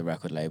work with a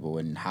record label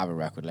and have a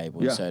record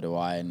label, and so do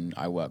I, and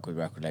I work with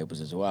record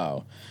labels as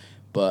well.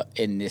 But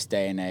in this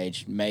day and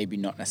age, maybe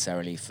not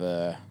necessarily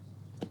for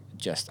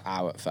just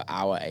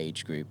our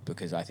age group,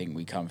 because I think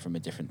we come from a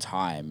different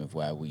time of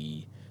where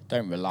we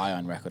don't rely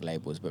on record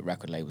labels, but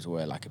record labels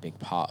were like a big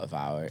part of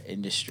our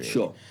industry.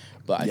 Sure.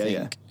 But I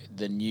think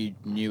the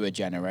newer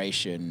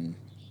generation,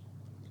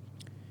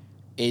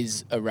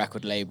 is a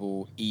record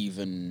label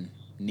even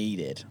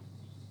needed?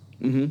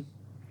 Before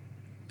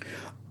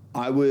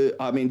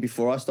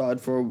I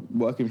started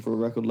working for a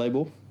record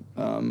label,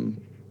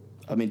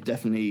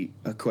 definitely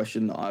a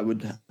question that I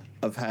would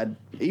have had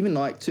even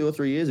like 2 or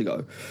 3 years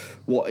ago.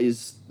 What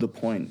is the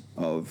point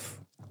of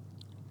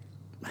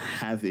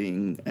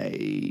having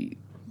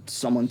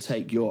someone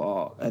take your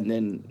art and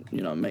then,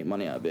 make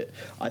money out of it?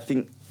 I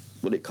think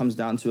what it comes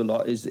down to a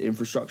lot is the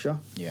infrastructure.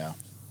 Yeah.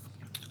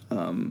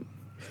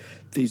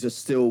 These are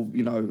still,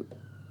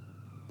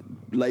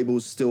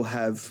 labels still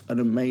have an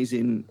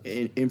amazing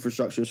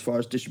infrastructure as far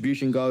as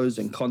distribution goes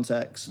and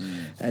contacts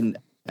and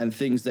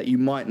things that you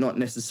might not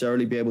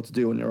necessarily be able to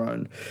do on your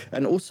own.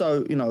 And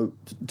also,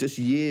 just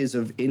years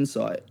of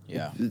insight.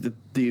 Yeah.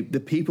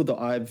 The people that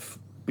I've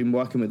been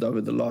working with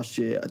over the last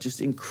year are just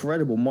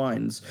incredible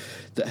minds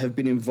that have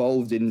been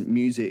involved in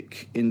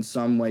music in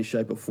some way,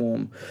 shape or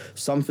form.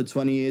 Some for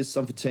 20 years,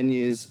 some for 10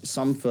 years,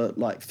 some for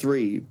like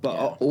 3, but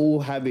are all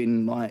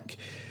having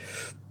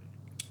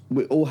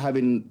we're all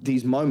having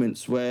these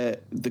moments where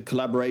the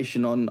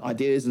collaboration on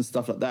ideas and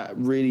stuff like that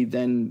really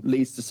then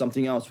leads to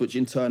something else, which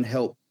in turn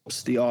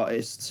helps the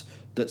artists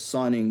that's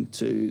signing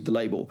to the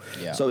label.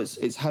 Yeah. So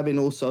it's having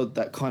also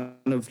that kind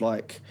of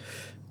like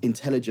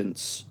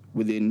intelligence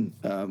within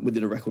a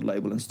record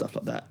label and stuff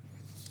like that.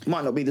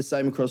 Might not be the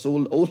same across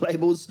all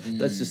labels.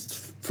 That's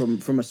just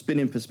from a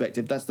spinning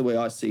perspective. That's the way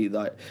I see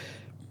like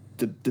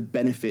the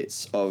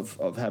benefits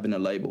of having a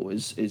label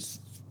is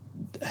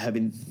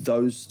having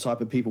those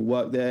type of people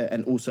work there,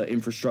 and also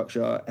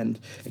infrastructure and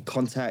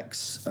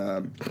contacts.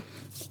 I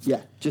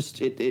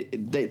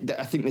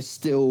think there's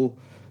still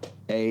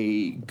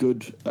a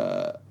good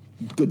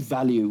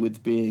value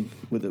with being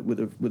with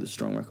a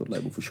strong record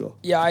label for sure.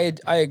 Yeah,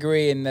 I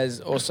agree. And there's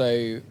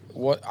also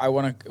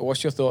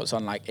what's your thoughts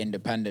on like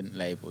independent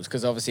labels?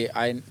 Because obviously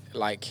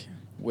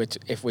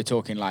if we're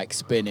talking like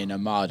Spinnin,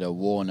 Armada,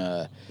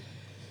 Warner,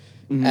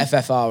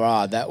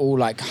 FFRR, they're all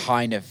like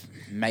kind of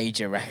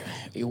major,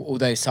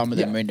 although some of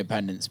them are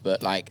independents,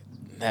 but like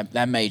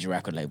they're major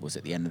record labels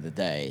at the end of the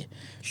day.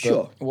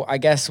 Sure. But, I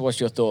guess what's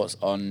your thoughts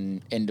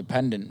on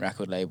independent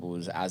record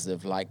labels as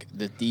of like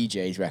the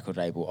DJ's record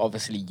label?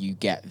 Obviously, you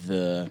get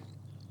the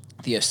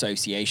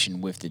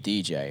association with the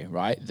DJ,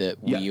 right?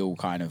 That we all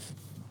kind of,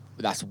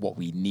 that's what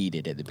we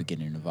needed at the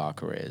beginning of our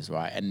careers,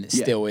 right? And it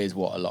still is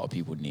what a lot of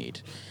people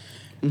need.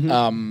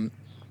 But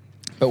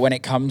when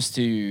it comes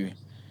to,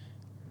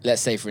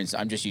 let's say, for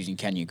instance, I'm just using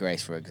Kenya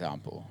Grace, for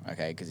example,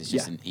 okay, because it's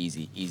just an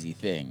easy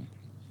thing.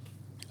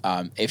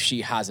 If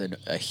she has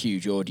a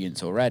huge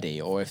audience already,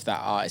 or if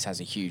that artist has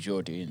a huge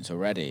audience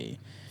already,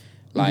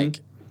 like,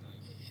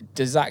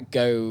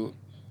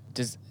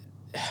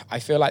 I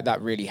feel like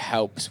that really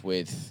helps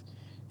with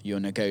your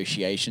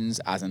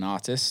negotiations as an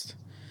artist,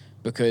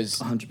 because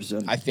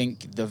 100%. I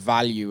think the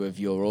value of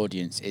your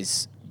audience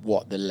is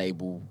what the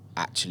label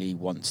actually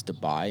wants to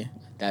buy.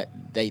 That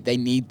they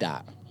need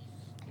that.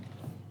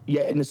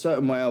 Yeah, in a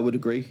certain way, I would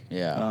agree.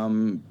 Yeah.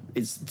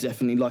 It's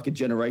definitely like a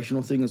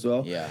generational thing as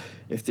well. Yeah.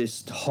 If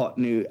this hot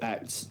new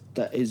act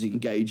that is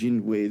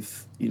engaging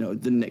with,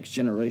 the next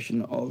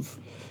generation of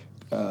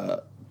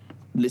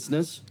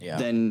listeners,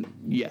 then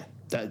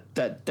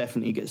that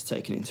definitely gets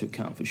taken into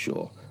account for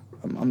sure.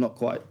 I'm not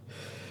quite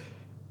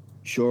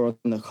sure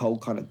on the whole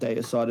kind of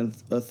data side of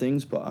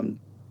things, but I'm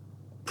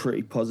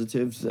pretty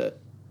positive that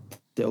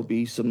there'll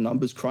be some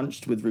numbers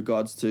crunched with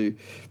regards to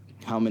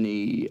how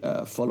many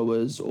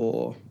followers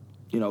or,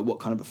 what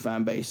kind of a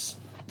fan base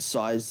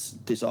size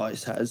this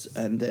artist has,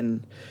 and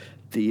then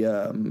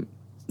the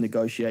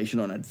negotiation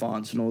on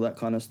advance and all that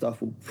kind of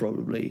stuff will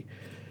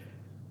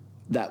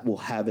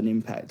have an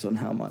impact on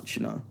how much,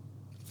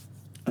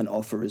 an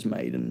offer is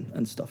made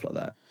and stuff like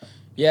that.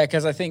 Yeah,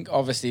 because I think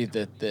obviously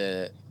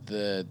the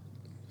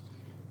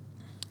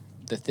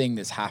thing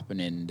that's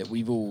happening that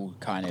we've all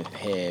kind of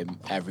hear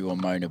everyone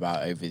moan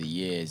about over the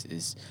years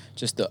is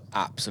just the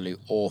absolute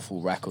awful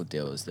record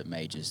deals that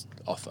majors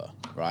offer,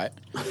 right?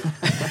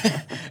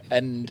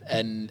 and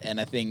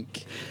I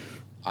think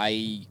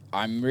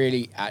I'm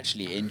really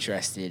actually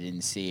interested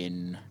in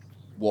seeing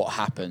what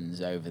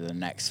happens over the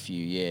next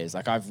few years.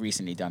 Like, I've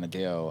recently done a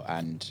deal,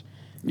 and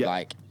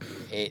like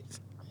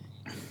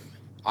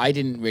I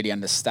didn't really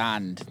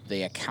understand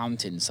the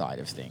accounting side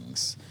of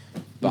things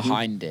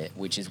behind it,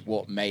 which is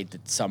what made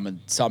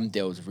some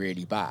deals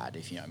really bad.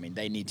 If you know what I mean,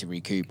 they need to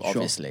recoup,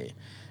 obviously.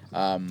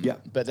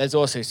 But there's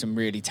also some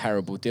really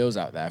terrible deals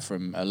out there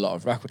from a lot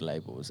of record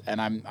labels, and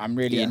I'm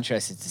really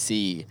interested to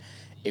see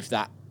if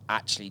that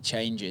actually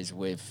changes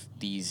with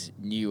these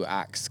new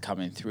acts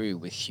coming through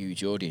with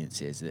huge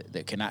audiences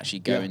that can actually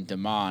go and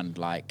demand,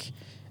 like,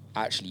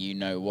 actually, you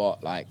know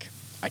what, like,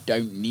 I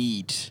don't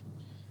need,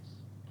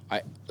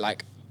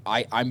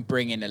 I'm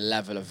bringing a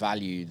level of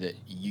value that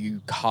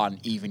you can't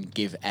even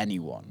give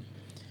anyone.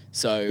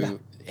 So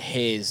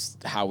here's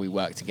how we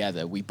work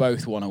together. We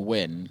both want to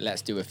win.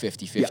 Let's do a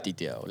 50-50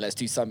 deal. Let's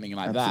do something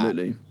like that.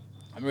 I'm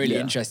really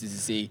interested to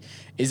see,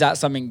 is that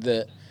something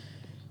that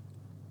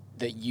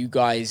you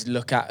guys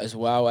look at as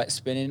well at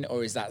spinning,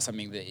 or is that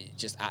something that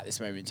just at this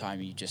moment in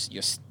time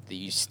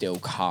you still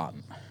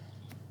can't?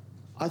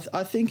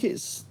 I think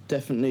it's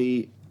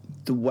definitely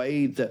the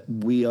way that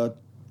we are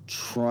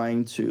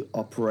trying to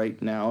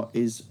operate now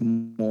is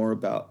more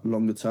about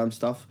longer term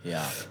stuff.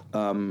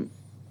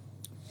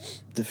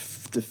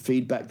 The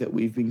feedback that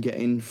we've been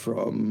getting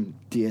from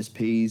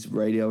DSPs,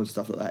 radio and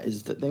stuff like that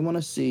is that they want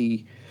to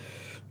see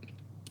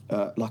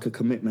like a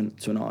commitment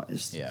to an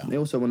artist. They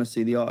also want to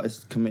see the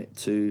artist commit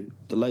to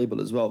the label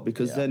as well,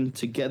 because then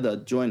together,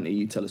 jointly,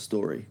 you tell a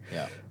story.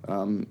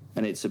 And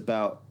it's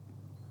about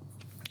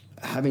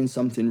having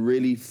something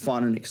really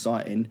fun and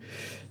exciting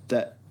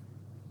that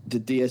the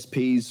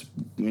DSPs,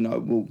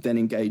 will then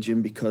engage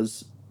in,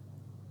 because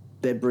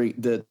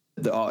the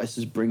artist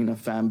is bringing a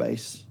fan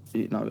base,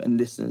 and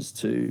listeners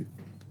to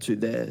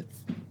their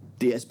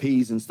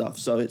DSPs and stuff.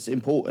 So it's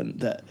important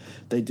that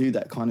they do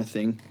that kind of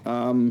thing.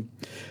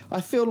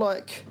 I feel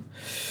like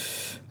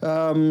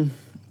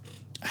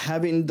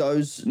having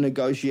those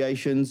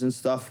negotiations and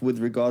stuff with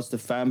regards to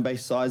fan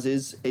base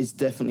sizes is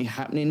definitely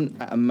happening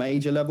at a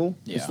major level.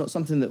 It's not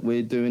something that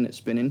we're doing at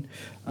Spinning.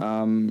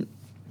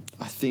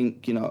 I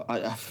think,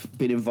 I've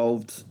been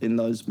involved in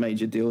those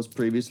major deals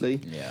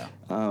previously.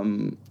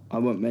 I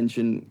won't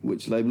mention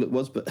which label it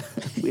was, but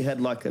we had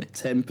like a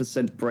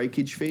 10%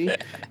 breakage fee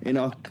in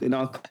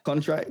our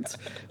contract,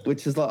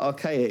 which is like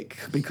archaic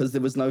because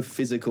there was no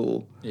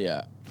physical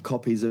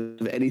copies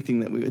of anything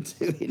that we were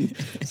doing.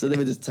 So they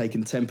were just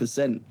taking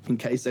 10% in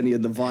case any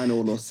of the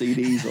vinyl or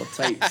CDs or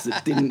tapes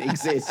that didn't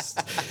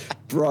exist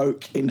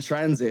broke in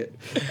transit.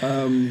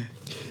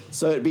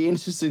 So it'd be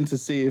interesting to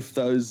see if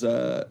those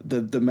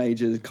the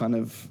major kind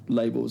of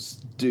labels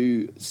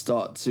do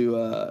start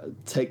to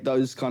take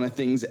those kind of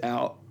things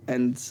out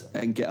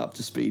and get up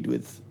to speed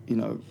with,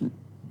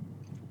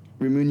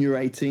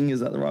 remunerating,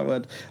 is that the right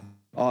word,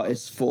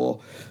 artists for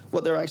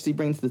what they're actually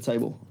bringing to the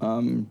table.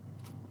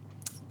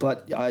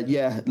 But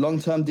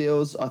long-term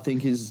deals I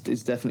think is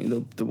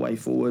definitely the way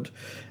forward.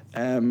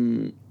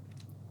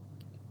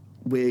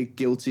 We're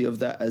guilty of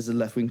that as a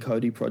Leftwing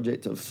Kody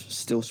project, of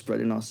still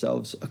spreading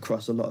ourselves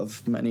across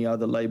many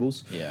other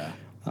labels.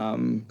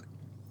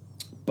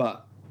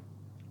 But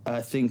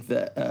I think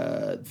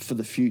that for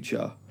the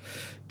future,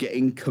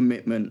 getting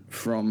commitment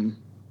from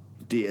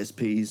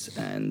DSPs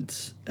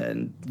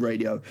and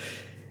radio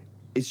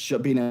is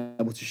being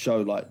able to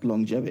show like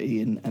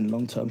longevity and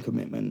long-term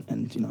commitment,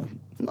 and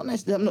not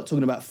necessarily, I'm not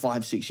talking about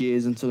 5-6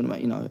 years, I'm talking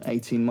about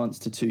 18 months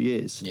to 2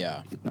 years.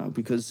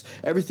 Because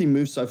everything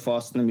moves so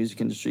fast in the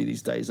music industry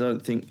these days. I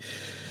don't think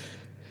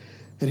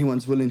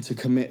anyone's willing to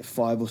commit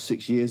 5 or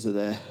 6 years of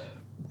their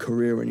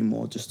career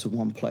anymore just to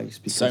one place,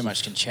 because so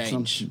much can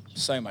change.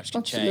 So much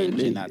can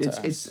change in that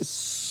time. It's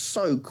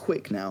so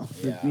quick now.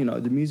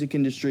 The music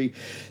industry.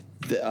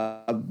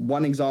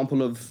 One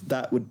example of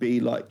that would be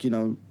like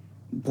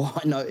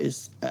what I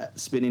noticed at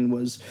Spinning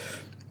was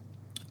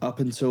up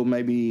until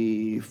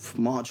maybe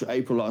March or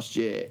April last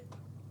year,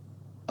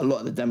 a lot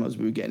of the demos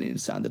we were getting in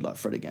sounded like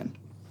Fred Again.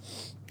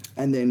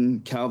 And then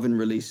Calvin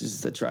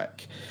releases the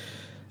track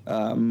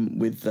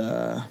with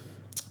I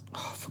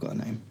forgot her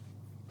name.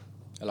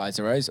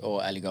 Eliza Rose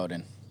or Ellie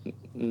Goulding?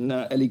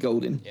 No, Ellie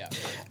Goulding.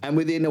 And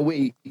within a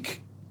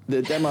week,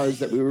 the demos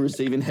that we were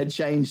receiving had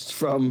changed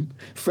from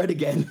Fred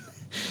Again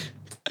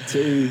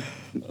to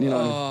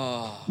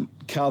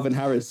Calvin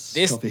Harris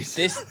copies.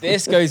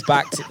 This goes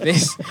back to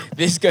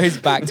this goes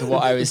back to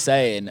what I was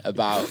saying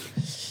about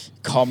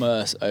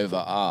commerce over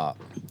art,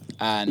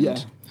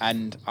 and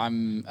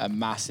I'm a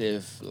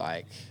massive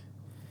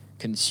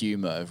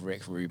consumer of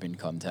Rick Rubin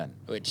content,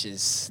 which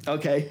is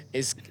Okay.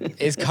 is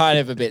kind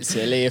of a bit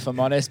silly, if I'm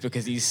honest,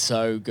 because he's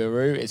so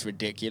guru. It's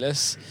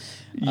ridiculous.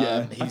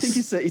 Yeah, I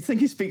think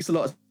he speaks a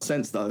lot of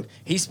sense though.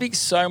 He speaks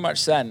so much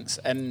sense,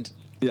 and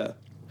Yeah.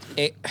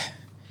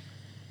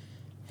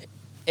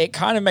 It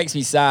kind of makes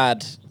me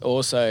sad.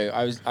 Also,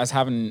 I was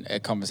having a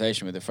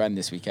conversation with a friend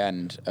this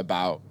weekend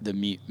about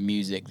the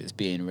music that's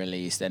being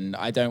released, and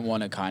I don't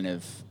want to kind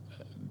of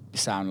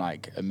sound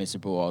like a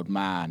miserable old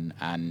man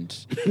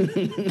and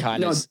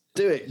kind of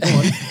do it. Go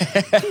on.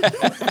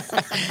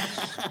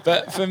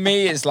 But for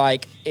me, it's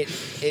like it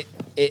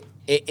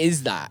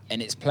is that,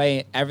 and it's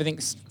playing. Everything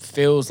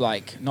feels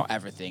like, not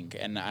everything,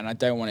 and I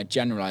don't want to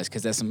generalize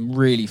because there's some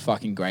really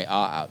fucking great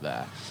art out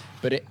there,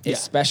 but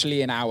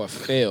especially in our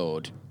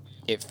field.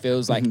 It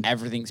feels like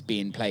everything's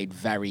being played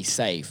very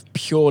safe,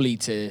 purely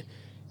to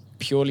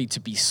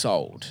be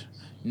sold,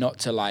 not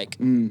to like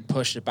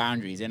push the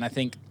boundaries. And I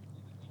think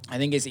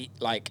it's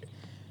like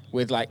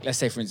with, like, let's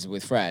say for instance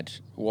with Fred,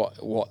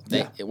 what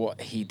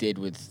he did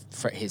with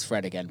his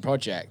Fred Again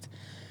project,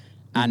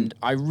 and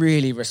I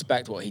really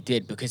respect what he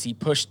did because he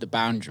pushed the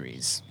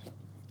boundaries.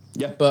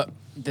 Yeah. But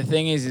the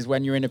thing is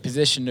when you're in a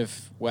position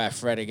of where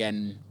Fred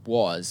Again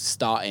was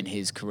starting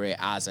his career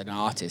as an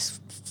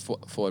artist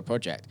for a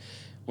project.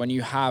 When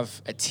you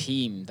have a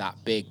team that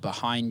big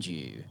behind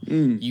you,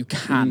 you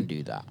can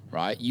do that,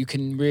 right? You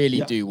can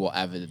really do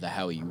whatever the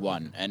hell you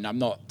want. And I'm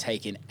not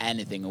taking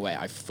anything away.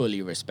 I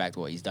fully respect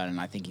what he's done.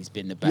 And I think he's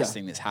been the best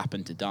thing that's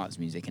happened to dance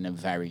music in a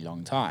very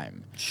long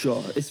time.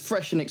 Sure. It's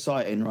fresh and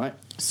exciting, right?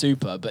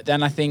 Super. But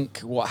then I think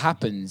what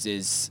happens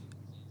is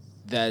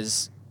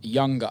there's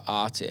younger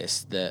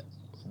artists that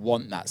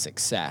want that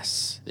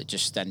success, that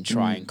just then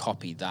try and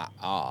copy that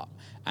art.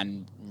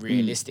 And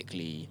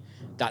realistically...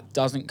 that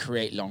doesn't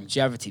create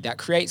longevity. That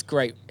creates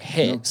great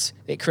hits.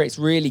 No. It creates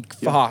really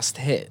fast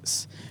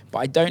hits. But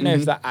I don't know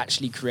if that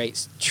actually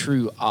creates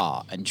true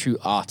art and true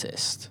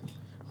artist.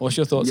 What's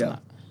your thoughts on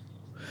that?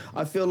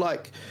 I feel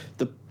like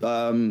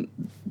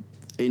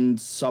in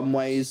some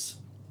ways,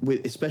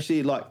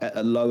 especially like at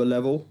a lower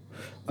level,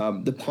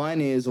 the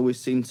pioneers always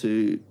seem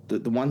to,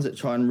 the ones that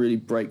try and really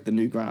break the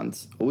new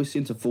grounds, always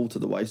seem to fall to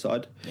the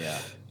wayside. Yeah.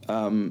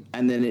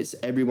 And then it's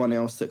everyone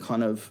else that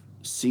kind of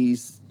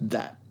sees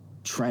that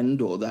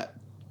trend or that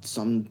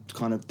some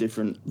kind of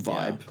different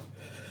vibe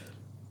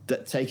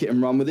that take it and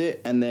run with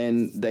it, and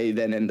then they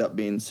then end up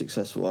being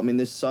successful. I mean,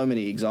 there's so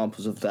many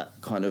examples of that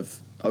kind of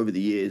over the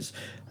years.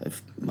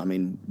 I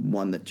mean,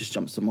 one that just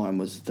jumps to mind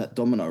was that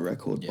Domino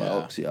record by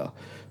Oxia.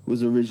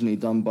 Was originally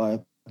done by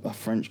a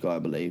French guy, I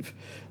believe,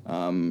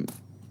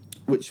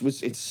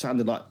 it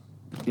sounded like,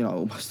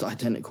 almost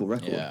identical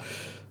record. Yeah.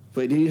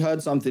 But he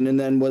heard something and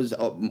then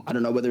I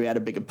don't know whether he had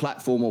a bigger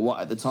platform or what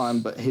at the time,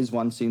 but his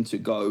one seemed to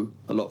go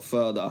a lot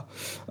further.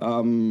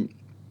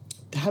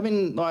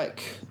 Having,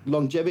 like,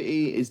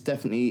 longevity is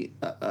definitely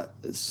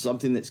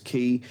something that's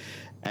key,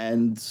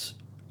 and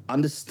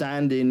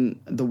understanding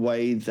the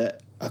way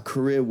that a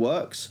career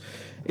works.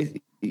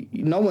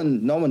 No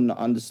one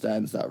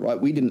understands that, right?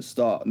 We didn't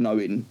start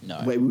knowing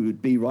where we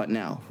would be right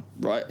now,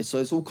 right? So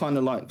it's all kind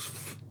of like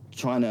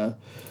trying to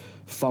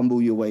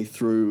fumble your way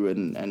through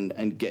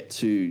and get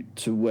to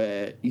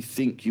where you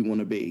think you want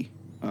to be.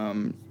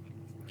 And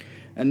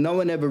no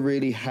one ever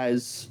really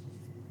has,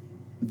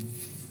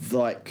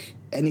 like,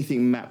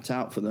 anything mapped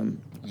out for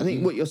them. I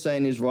think what you're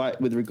saying is right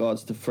with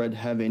regards to Fred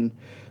having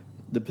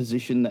the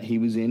position that he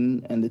was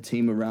in and the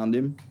team around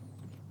him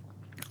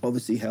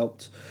obviously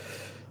helped.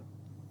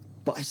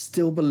 But I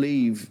still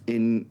believe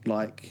in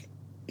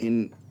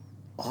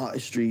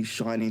artistry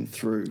shining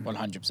through.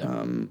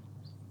 100%.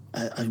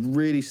 I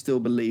really still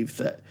believe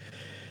that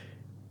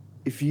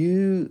if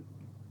you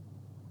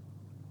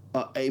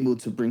are able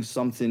to bring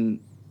something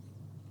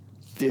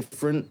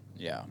different,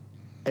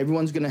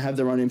 everyone's going to have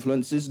their own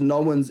influences. No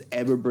one's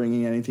ever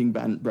bringing anything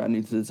brand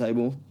new to the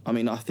table. I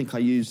mean, I think I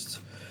used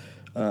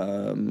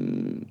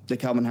the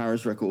Calvin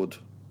Harris record,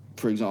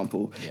 for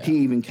example. Yeah. He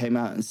even came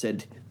out and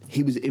said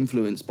he was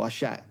influenced by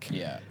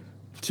Shaq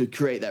to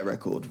create that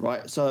record,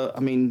 right? So, I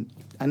mean,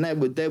 and there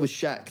was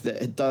Shaq that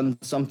had done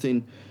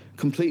something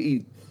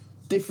completely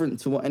different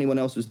to what anyone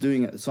else was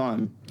doing at the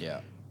time.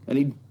 Yeah. And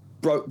he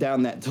broke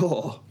down that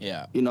door,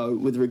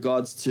 with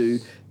regards to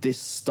this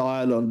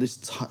style or this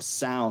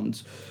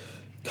sound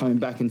coming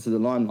back into the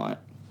limelight.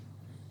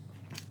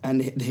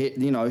 And,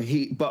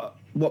 but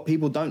what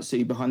people don't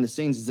see behind the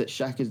scenes is that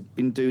Shaq has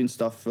been doing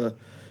stuff for,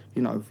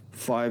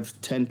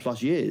 5, 10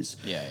 plus years.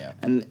 Yeah.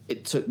 And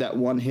it took that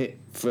one hit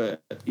for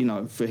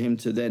him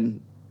to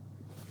then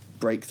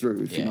break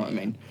through, if you know what I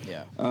mean.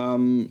 Yeah.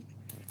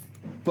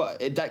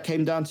 But that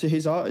came down to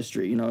his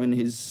artistry, and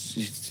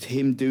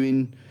him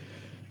doing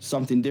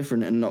something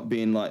different and not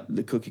being like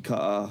the cookie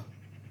cutter.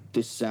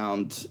 This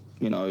sound,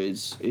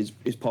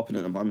 is popping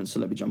at the moment, so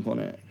let me jump on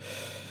it.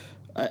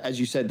 As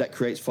you said, that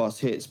creates fast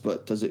hits,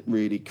 but does it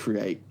really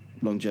create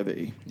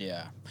longevity?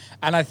 Yeah,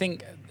 and I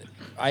think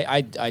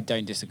I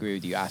don't disagree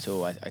with you at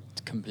all. I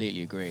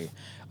completely agree.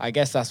 I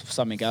guess that's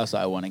something else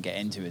that I want to get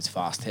into is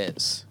fast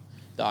hits.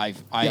 that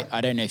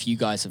I don't know if you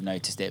guys have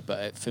noticed it,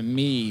 but for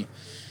me,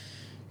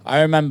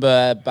 I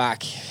remember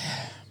back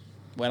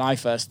when I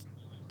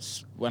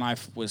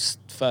was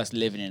first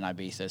living in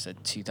Ibiza, so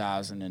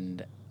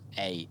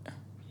 2008.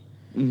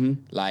 Mm-hmm.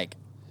 Like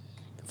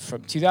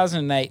from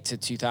 2008 to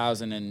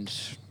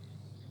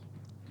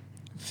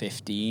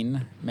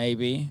 2015,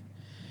 maybe,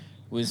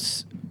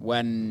 was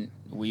when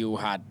we all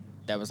had,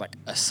 there was like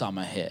a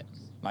summer hit.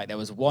 Like there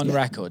was one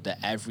record that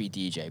every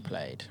DJ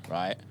played,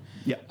 right?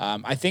 Yeah.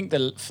 I think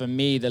for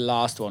me, the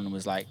last one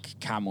was like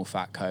Camel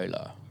Fat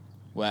Cola,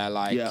 where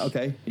like, Yeah,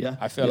 okay, yeah.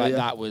 I feel like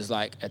that was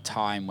like a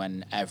time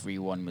when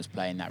everyone was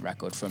playing that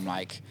record, from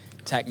like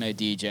techno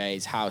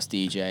DJs, house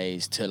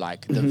DJs, to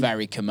like the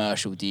very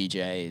commercial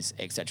DJs,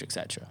 etc.,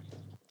 etc.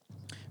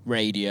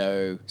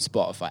 Radio,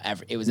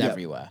 Spotify, it was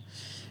everywhere.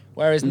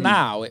 Whereas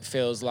now it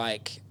feels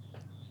like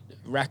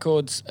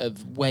records are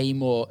way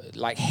more,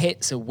 like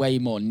hits are way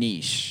more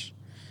niche,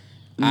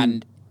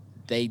 and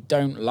they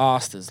don't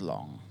last as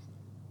long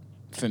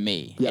for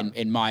me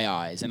in my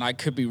eyes. And I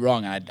could be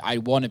wrong, and I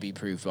want to be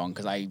proved wrong,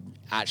 because I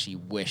actually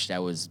wish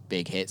there was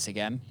big hits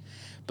again.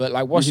 But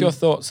like, what's your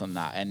thoughts on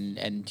that?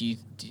 And do you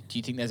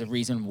think there's a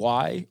reason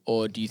why,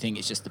 or do you think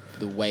it's just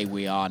the way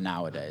we are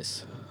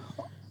nowadays?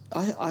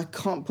 I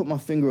can't put my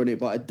finger on it,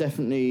 but I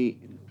definitely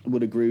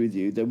would agree with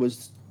you. There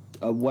was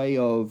a way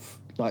of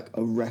like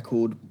a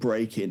record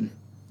breaking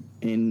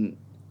in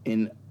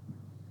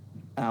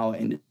our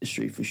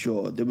industry for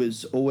sure. There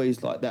was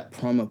always like that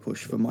promo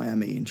push for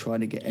Miami and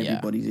trying to get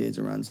everybody's ears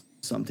around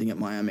something at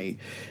Miami.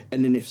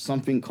 And then if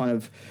something kind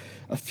of,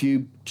 a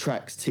few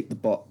tracks tick the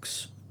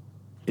box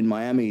in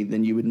Miami,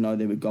 then you would know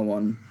they would go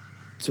on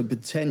to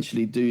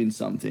potentially doing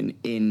something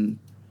in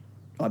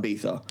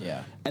Ibiza.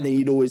 Yeah. And then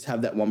you'd always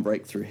have that one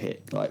breakthrough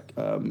hit, like,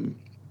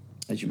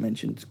 as you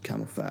mentioned,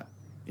 Camel Fat,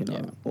 you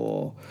know,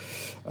 or...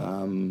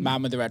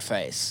 Man with the Red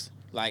Face.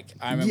 Like,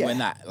 I remember when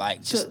that,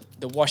 like, just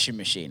the washing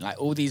machine,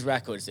 like, all these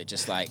records that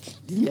just, like...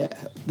 Yeah,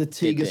 the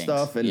Tiga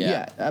stuff, and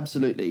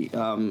absolutely.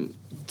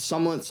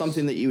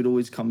 Something that you would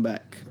always come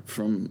back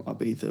from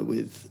Ibiza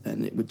with,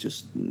 and it would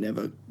just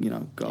never,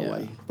 go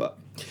away. But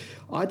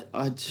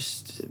I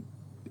just...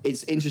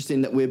 It's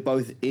interesting that we're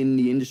both in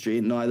the industry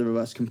and neither of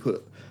us can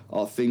put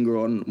our finger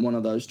on one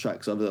of those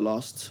tracks over the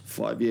last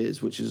 5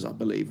 years, which is, I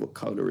believe, what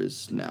Coda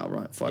is now,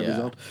 right? 5 years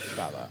old.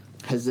 About that.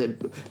 Has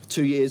it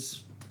 2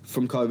 years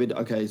from COVID?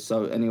 Okay,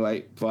 so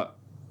anyway, but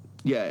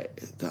yeah,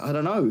 I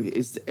don't know.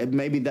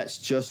 Maybe that's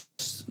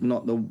just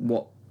not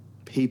what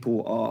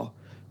people are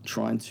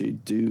trying to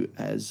do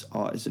as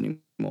artists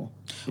anymore.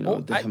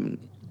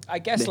 I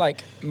guess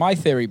like my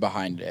theory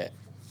behind it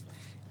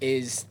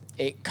is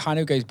it kind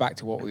of goes back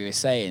to what we were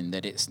saying,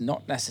 that it's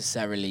not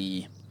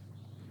necessarily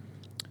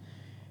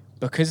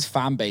because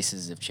fan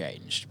bases have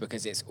changed,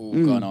 because it's all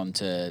gone on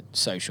to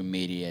social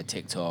media,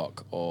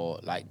 TikTok,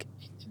 or like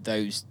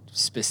those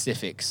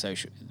specific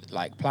social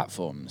like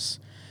platforms.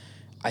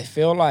 I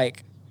feel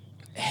like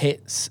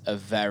hits are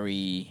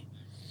very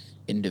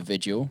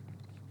individual.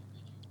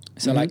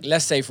 So like,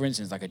 let's say for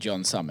instance, like a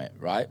John Summit,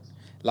 right?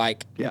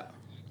 Like,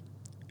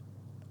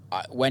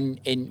 when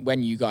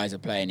you guys are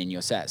playing in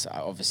your sets,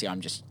 obviously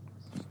I'm just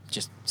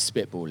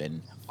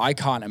spitballing. I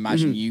can't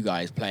imagine you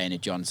guys playing a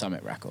John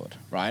Summit record,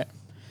 right?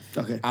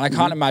 Okay. And I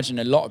can't imagine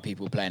a lot of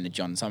people playing a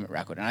John Summit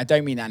record. And I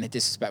don't mean that in a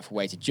disrespectful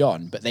way to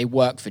John, but they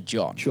work for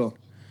John. Sure.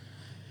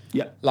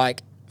 Yeah.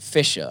 Like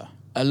Fisher.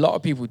 A lot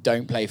of people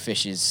don't play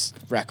Fisher's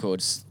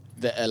records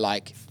that are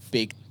like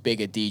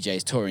bigger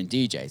DJs, touring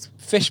DJs.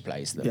 Fish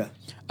plays them. Yeah.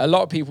 A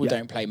lot of people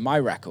don't play my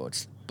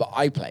records, but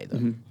I play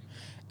them.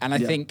 And I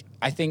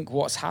think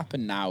what's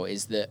happened now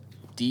is that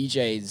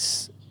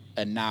DJs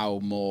are now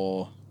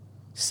more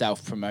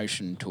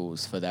self-promotion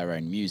tools for their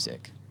own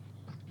music.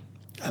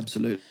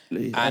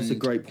 Absolutely. That's a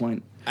great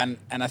point. And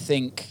I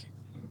think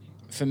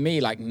for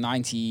me, like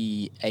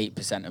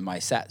 98% of my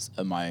sets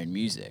are my own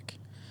music.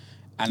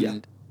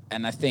 And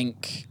I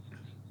think,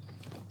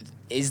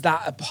 is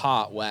that a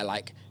part where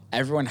like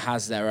everyone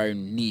has their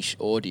own niche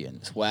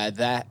audience, where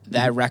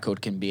their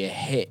record can be a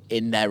hit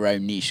in their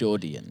own niche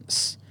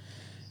audience?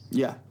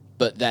 Yeah.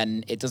 But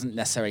then it doesn't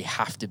necessarily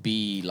have to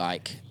be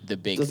like the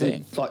big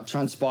thing. Like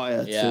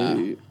transpire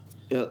to...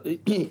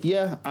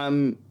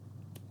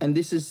 And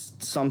this is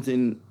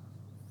something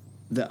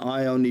that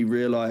I only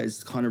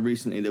realised kind of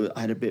recently.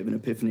 I had a bit of an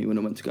epiphany when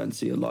I went to go and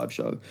see a live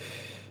show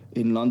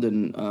in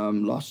London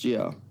last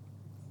year.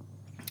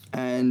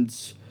 And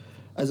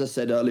as I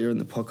said earlier in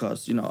the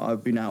podcast,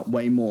 I've been out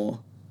way more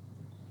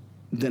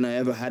than I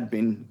ever had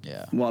been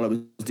while I was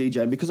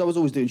DJing, because I was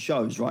always doing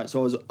shows, right? So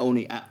I was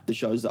only at the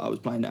shows that I was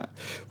playing at.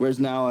 Whereas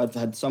now I've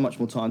had so much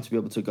more time to be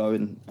able to go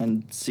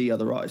and see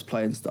other artists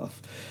playing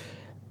stuff.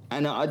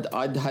 And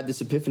I'd had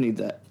this epiphany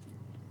that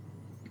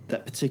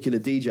particular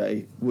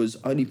DJ was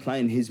only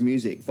playing his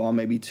music via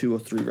maybe 2 or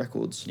 3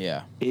 records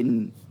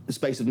in the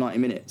space of 90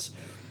 minutes.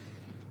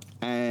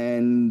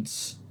 And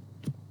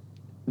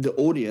the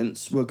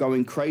audience were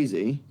going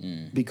crazy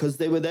because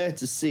they were there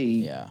to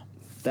see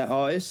that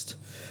artist.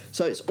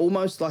 So it's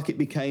almost like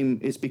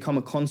it's become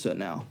a concert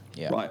now,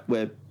 right?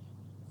 Where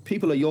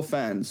people are your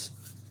fans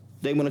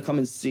They want to come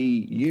and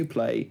see you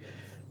play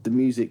the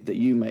music that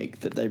you make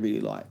that they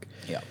really like.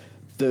 Yeah.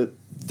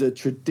 The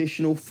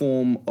traditional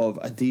form of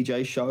a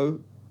DJ show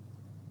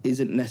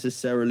isn't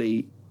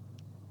necessarily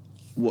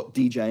what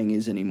DJing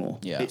is anymore.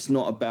 Yeah. It's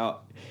not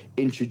about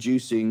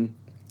introducing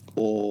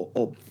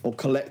or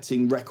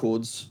collecting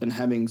records and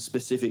having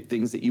specific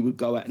things that you would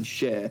go out and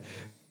share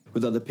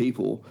with other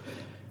people.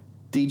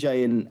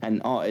 DJ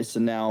and artists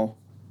are now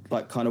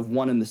like kind of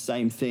one and the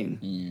same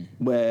thing,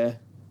 where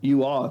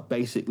you are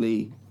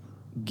basically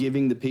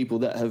giving the people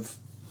that have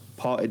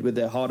parted with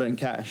their hard-earned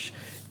cash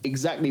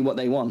exactly what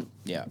they want.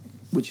 Yeah.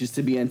 Which is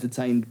to be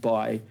entertained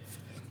by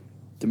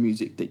the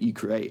music that you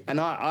create. And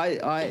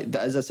I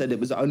as I said, it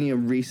was only a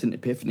recent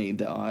epiphany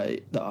that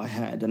I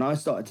had, and I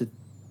started to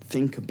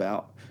think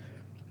about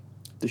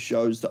the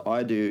shows that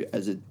I do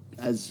as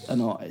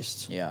an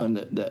artist,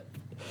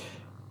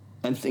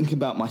 and think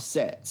about my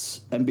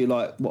sets and be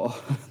like,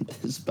 well,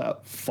 there's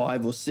about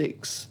 5 or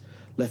 6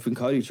 Leftwing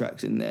Kody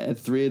tracks in there.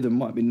 3 of them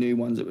might be new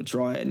ones that we're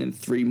trying, and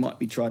 3 might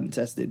be tried and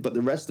tested, but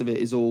the rest of it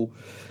is all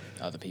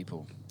other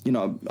people.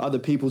 Other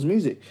people's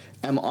music.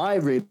 Am I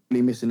really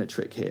missing a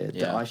trick here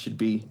that I should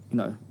be,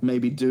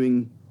 maybe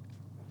giving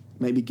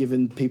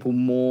people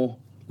more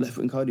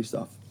Leftwing Kody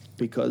stuff?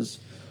 Because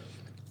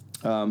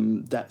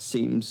that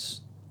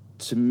seems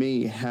to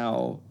me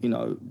how,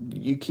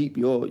 you keep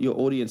your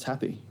audience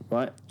happy,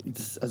 right?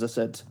 As I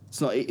said,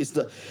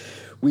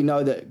 we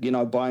know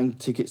that, buying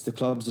tickets to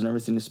clubs and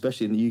everything,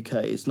 especially in the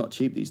UK, it's not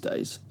cheap these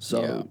days.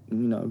 So,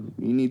 you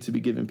need to be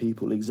giving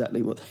people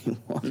exactly what they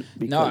want.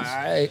 No,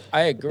 I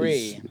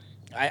agree.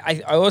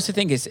 I also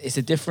think it's just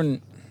a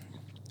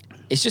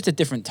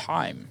different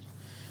time.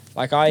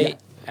 Like I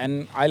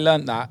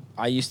learned that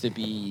I used to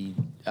be,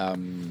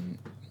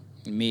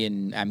 me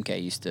and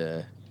MK used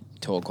to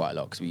tour quite a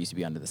lot because we used to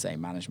be under the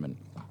same management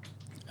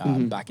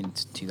back in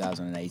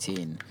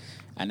 2018.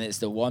 And it's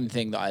the one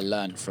thing that I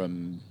learned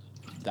from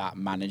that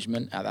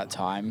management at that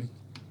time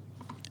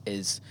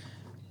is,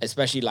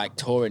 especially like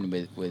touring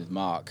with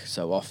Mark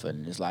so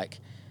often, is like,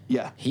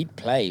 he'd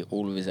play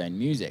all of his own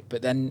music,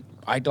 but then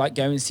I'd like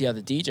go and see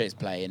other DJs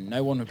play, and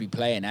no one would be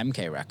playing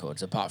MK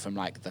records apart from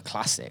like the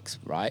classics,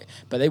 right?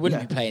 But they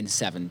wouldn't be playing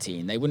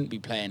 17. They wouldn't be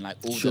playing like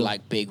all the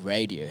like big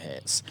radio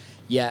hits.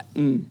 Yet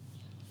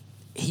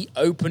he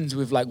opens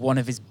with like one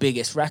of his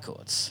biggest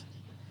records.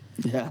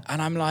 Yeah.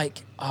 And I'm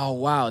like, oh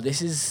wow,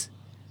 this is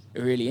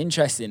really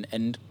interesting.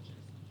 And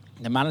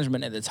the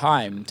management at the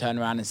time turned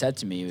around and said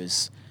to me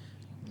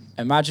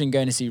imagine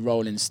going to see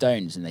Rolling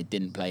Stones and they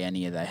didn't play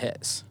any of their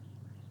hits.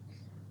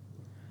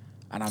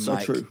 And I'm so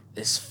like, true.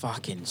 it's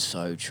fucking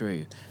so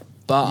true.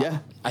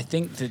 But I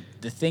think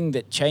the thing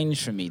that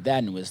changed for me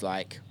then was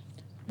like,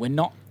 we're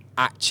not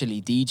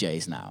actually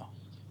DJs now.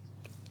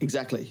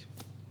 Exactly.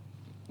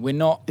 We're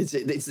not.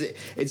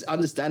 It's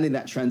understanding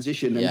that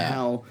transition and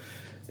how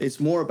it's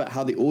more about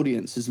how the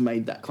audience has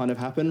made that kind of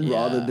happen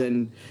rather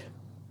than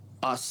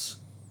us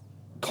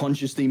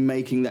consciously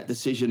making that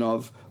decision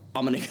of,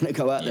 I'm going to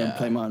go out there and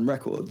play my own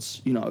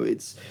records.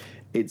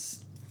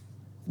 It's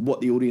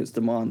what the audience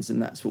demands,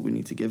 and that's what we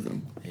need to give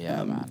them.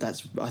 Man.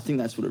 I think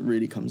that's what it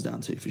really comes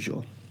down to, for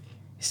sure.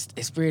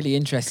 It's really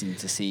interesting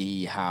to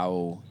see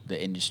how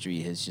the industry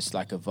has just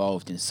like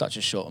evolved in such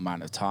a short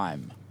amount of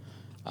time.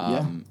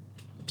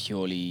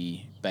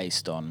 Purely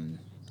based on,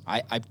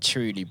 I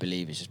truly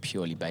believe it's just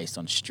purely based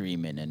on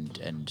streaming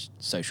and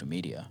social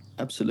media.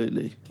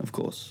 Absolutely, of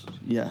course.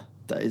 Yeah,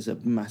 that is a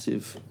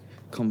massive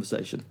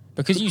conversation.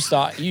 Because you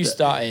started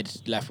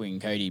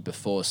Leftwing Kody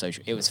before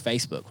social. It was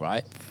Facebook,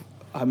 right?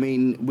 I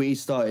mean, we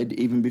started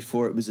even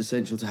before it was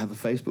essential to have a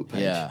Facebook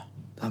page. Yeah.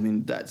 I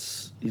mean,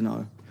 that's,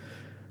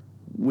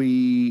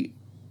 we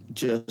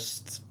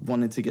just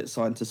wanted to get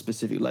signed to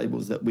specific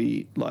labels that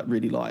we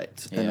really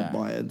liked and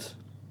admired,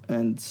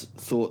 and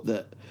thought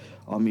that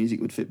our music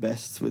would fit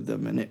best with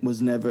them. And it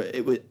was never,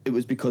 it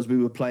was because we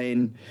were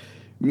playing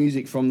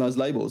music from those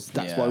labels.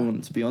 That's why we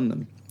wanted to be on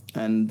them.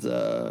 And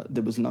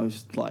there was no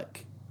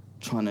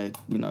trying to,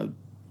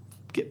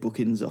 get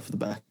bookings off the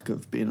back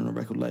of being on a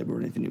record label or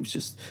anything. It was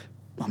just,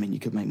 you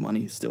could make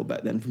money still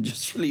back then from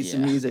just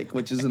releasing music,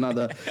 which is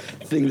another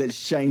thing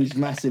that's changed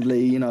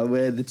massively,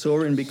 where the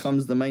touring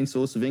becomes the main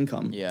source of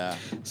income. Yeah.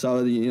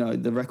 So,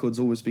 the records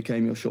always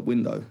became your shop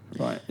window,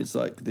 right? It's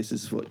like, this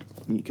is what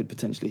you could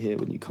potentially hear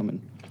when you come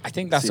in. I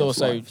think that's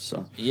also, live,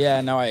 so.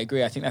 I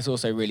agree. I think that's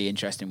also really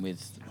interesting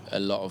with a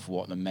lot of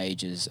what the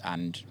majors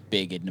and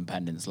big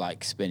independents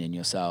like Spinning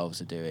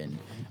yourselves are doing.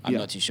 I'm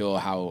not too sure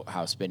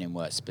how Spinning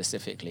works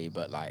specifically,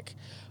 but like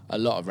a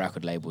lot of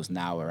record labels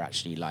now are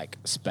actually like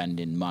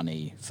spending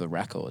money for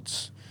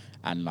records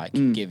and like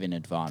giving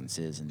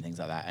advances and things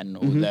like that. And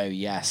although,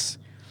 yes,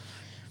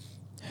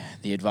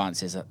 the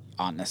advances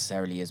aren't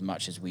necessarily as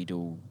much as we'd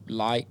all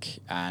like,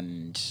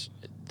 and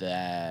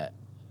the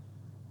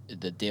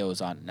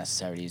deals aren't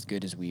necessarily as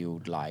good as we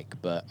would like,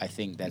 but I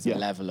think there's a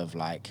level of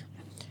like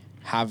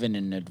having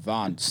an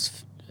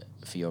advance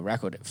for your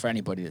record. For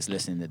anybody that's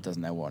listening that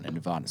doesn't know what an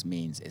advance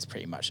means, it's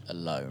pretty much a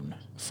loan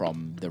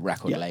from the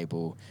record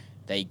label.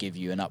 They give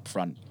you an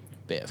upfront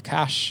bit of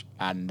cash,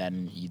 and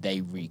then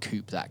they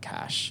recoup that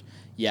cash.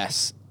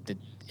 Yes,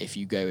 if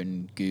you go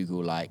and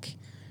Google like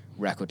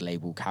record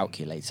label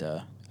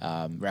calculator,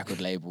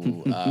 record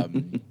label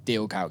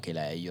deal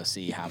calculator, you'll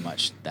see how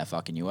much they're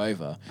fucking you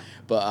over.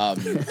 But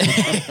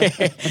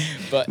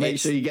but make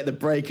sure you get the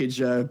breakage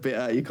bit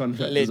out of your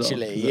contract.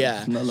 Literally, as well, yeah,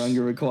 it's no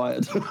longer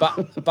required.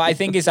 but I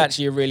think it's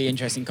actually a really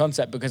interesting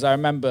concept, because I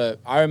remember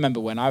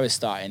when I was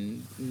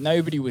starting,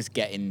 nobody was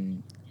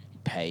getting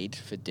paid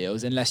for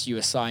deals unless you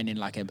were signing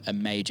like a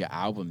major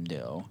album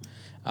deal.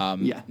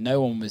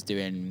 No one was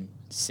doing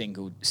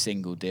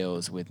single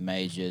deals with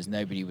majors.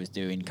 Nobody was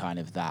doing kind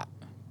of that,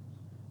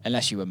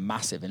 unless you were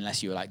massive,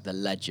 unless you were like the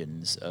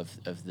legends of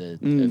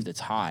the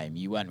time.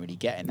 You weren't really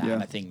getting that.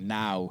 And I think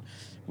now,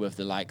 with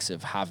the likes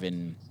of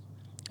having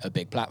a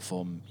big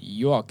platform,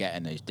 you are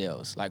getting those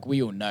deals. Like,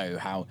 we all know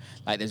how,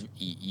 like, there's,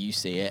 you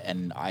see it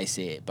and I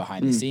see it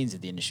behind the scenes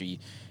of the industry.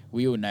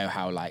 We all know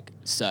how like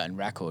certain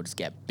records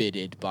get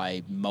bidded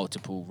by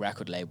multiple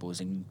record labels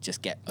and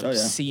just get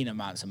obscene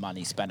amounts of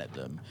money spent at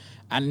them.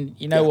 And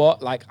you know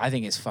what? Like, I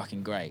think it's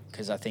fucking great,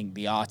 because I think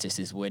the artist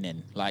is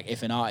winning. Like,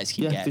 if an artist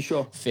can get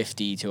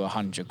 50 to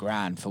 100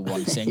 grand for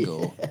one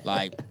single,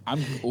 like,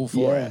 I'm all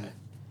for it.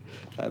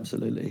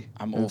 Absolutely.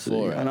 I'm all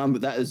for it. And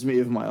that is me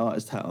with my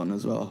artist hat on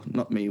as well.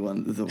 Not me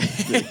with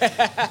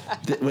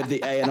the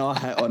A&R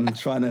hat on,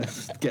 trying to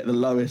get the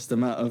lowest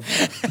amount of...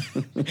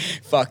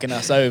 fucking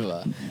us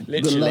over.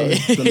 Literally.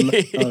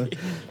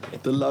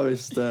 The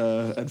lowest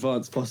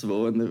advance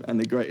possible and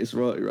the greatest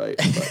royalty rate.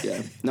 But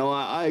yeah. No,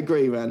 I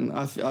agree, man.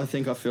 I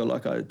feel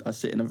like I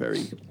sit in a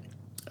very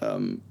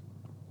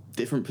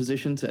different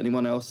position to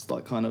anyone else,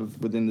 like kind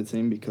of within the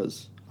team,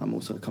 because I'm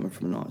also coming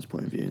from an artist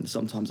point of view, and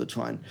sometimes I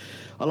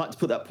like to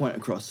put that point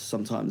across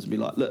sometimes and be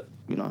like, look,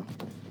 you know,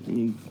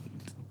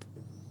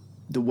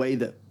 the way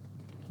that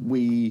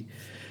we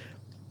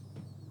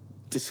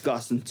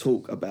discuss and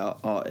talk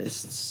about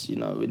artists, you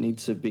know, we need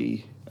to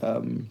be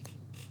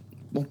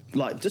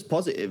like just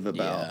positive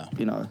about,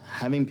 you know,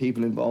 having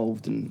people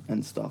involved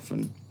and stuff.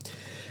 And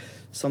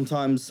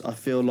sometimes I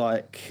feel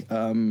like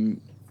the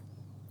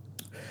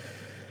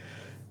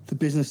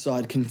business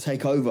side can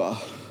take over.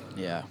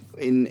 Yeah.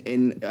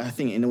 In I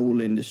think in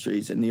all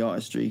industries, and the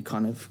artistry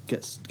kind of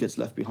gets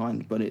left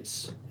behind. But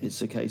it's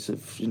a case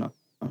of, you know,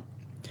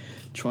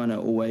 trying to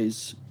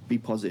always be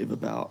positive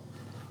about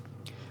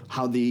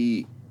how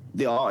the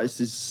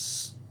artist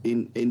is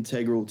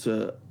integral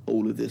to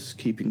all of this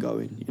keeping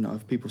going. You know,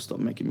 if people stop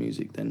making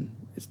music, then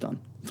it's done.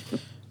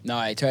 No,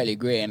 I totally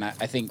agree. And I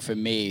think for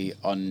me,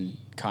 on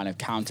kind of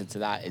counter to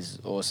that, is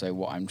also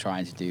what I'm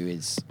trying to do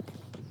is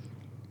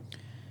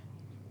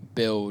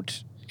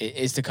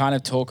to kind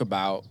of talk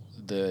about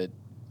the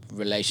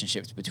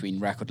relationships between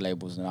record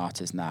labels and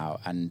artists now.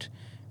 And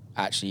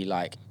actually,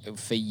 like,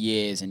 for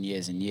years and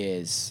years and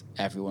years,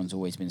 everyone's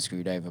always been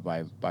screwed over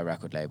by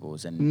record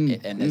labels, and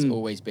there's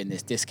always been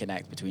this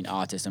disconnect between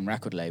artists and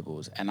record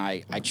labels. And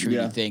I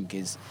truly think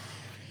is,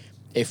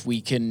 if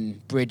we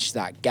can bridge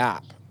that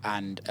gap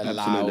and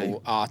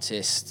allow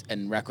artists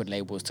and record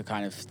labels to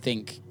kind of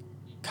think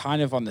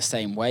kind of on the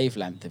same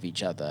wavelength of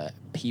each other,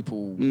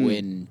 people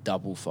win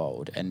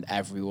double-fold, and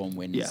everyone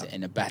wins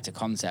in a better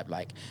concept.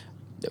 Like,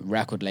 the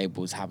record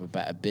labels have a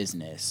better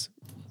business,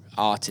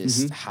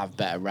 artists have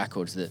better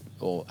records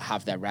or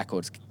have their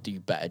records do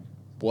better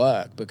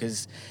work,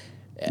 because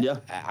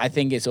I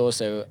think it's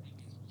also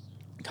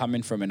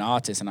coming from an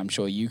artist, and I'm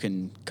sure you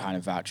can kind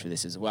of vouch for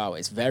this as well.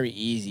 It's very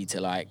easy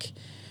to like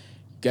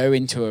go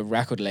into a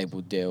record label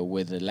deal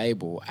with a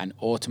label and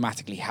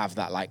automatically have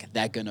that like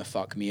they're gonna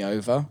fuck me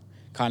over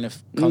kind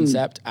of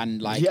concept,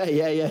 and like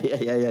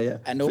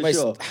and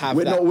almost have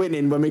we're that. Not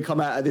winning when we come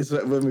out of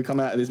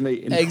this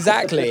meeting.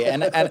 Exactly.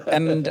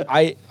 and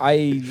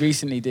I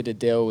recently did a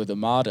deal with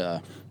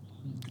Armada,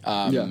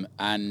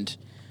 and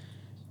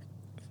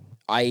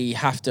I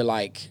have to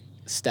like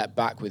step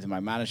back with my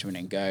management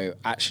and go,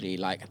 actually,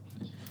 like,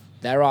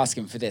 they're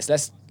asking for this,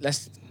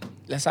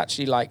 let's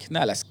actually like,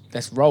 no,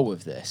 let's roll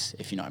with this,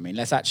 if you know what I mean.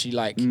 Let's actually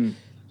like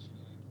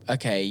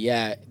okay,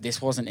 yeah,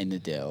 this wasn't in the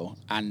deal,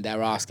 and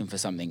they're asking for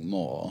something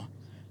more.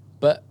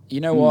 But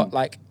you know what?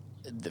 Like,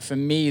 for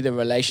me, the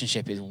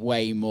relationship is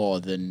way more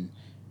than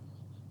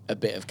a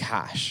bit of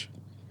cash.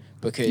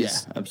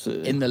 Because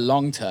in the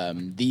long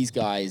term, these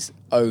guys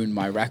own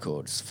my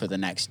records for the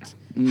next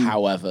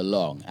however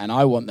long. And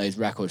I want those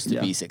records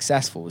to be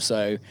successful.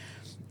 So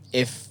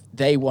if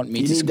they want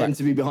me you need them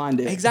to be behind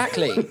it.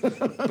 Exactly.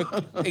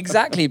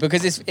 Exactly,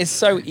 because it's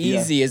so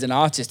easy as an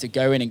artist to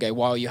go in and go,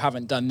 well, you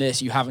haven't done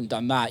this, you haven't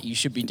done that, you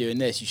should be doing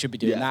this, you should be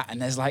doing that.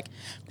 And there's no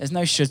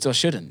shoulds or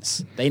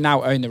shouldn'ts. They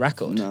now own the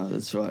record. No,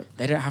 that's right.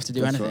 They don't have to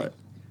do anything. Right.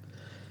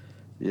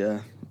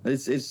 Yeah,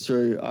 it's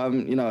true.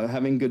 You know,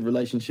 having good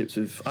relationships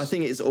I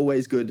think it's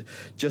always good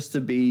just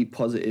to be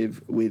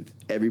positive with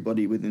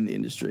everybody within the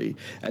industry,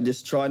 and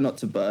just try not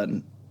to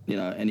burn, you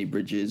know, any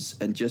bridges,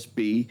 and just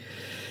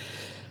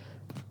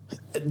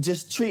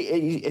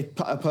treat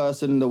a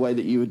person the way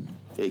that you would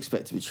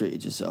expect to be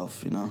treated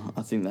yourself. You know,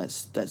 I think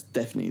that's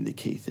definitely the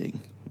key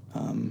thing.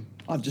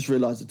 I've just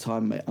realised the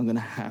time, mate. I'm going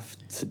to have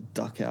to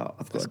duck out.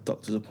 I've got a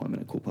doctor's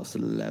appointment at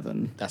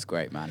 11:15. That's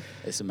great, man.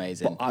 It's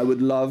amazing. But I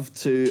would love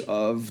to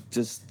have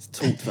just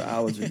talked for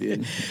hours with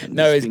you. And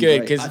No, it's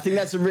good, great. 'cause- I think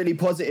that's a really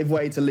positive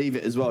way to leave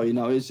it as well. You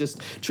know, it's just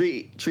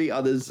treat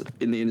others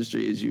in the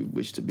industry as you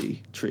wish to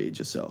be treated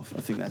yourself.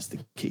 I think that's the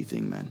key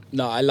thing, man.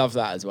 No, I love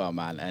that as well,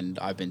 man. And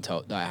I've been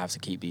told that I have to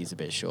keep these a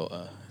bit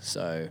shorter.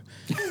 So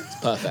it's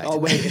perfect. Oh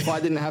wait, if I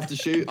didn't have to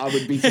shoot, I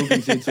would be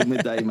talking to you till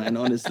midday, man.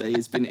 Honestly,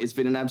 it's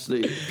been an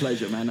absolute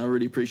pleasure, man. I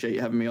really appreciate you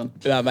having me on.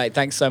 No, mate,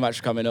 thanks so much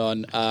for coming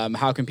on.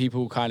 How can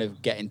people kind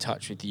of get in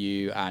touch with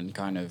you and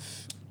kind of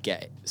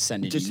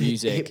sending you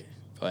music?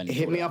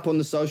 Hit me up on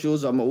the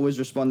socials. I'm always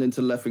responding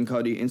to Leftwing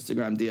Kody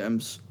Instagram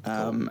DMs.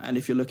 Cool. And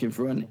if you're looking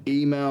for an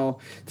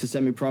email to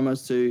send me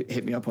promos to,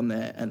 hit me up on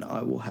there, and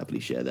I will happily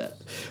share that.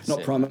 Not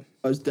Sick,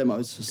 promos,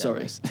 demos.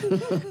 Sorry.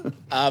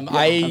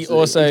 I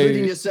also,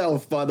 including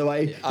yourself, by the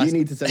way. You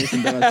need to send me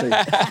some demos too.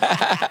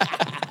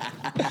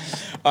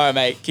 all right,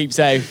 mate. Keep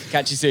safe.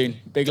 Catch you soon.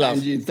 Big love.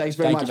 And you, thanks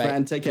very much, you, mate.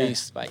 man. Take care.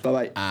 Peace. Bye.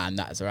 Bye-bye. And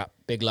that is a wrap.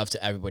 Big love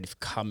to everybody for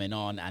coming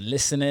on and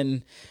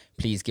listening.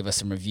 Please give us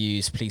some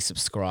reviews. Please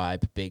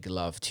subscribe. Big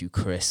love to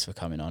Chris for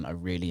coming on. I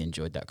really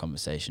enjoyed that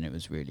conversation. It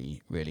was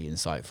really, really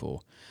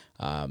insightful.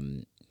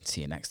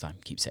 See you next time.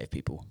 Keep safe,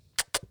 people.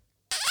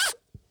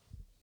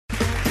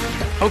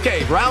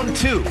 Okay, round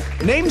 2.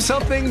 Name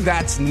something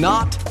that's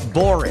not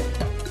boring.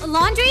 A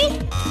laundry?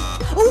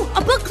 Ooh,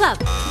 a book club.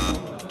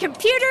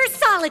 Computer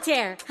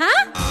solitaire,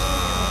 huh?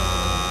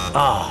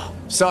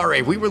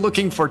 Sorry, we were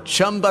looking for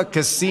Chumba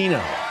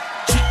Casino.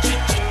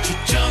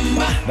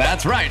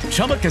 That's right.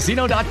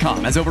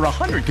 ChumbaCasino.com has over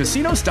 100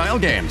 casino-style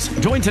games.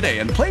 Join today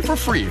and play for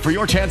free for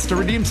your chance to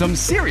redeem some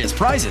serious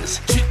prizes.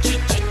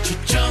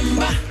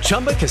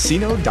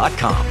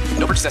 ChumbaCasino.com.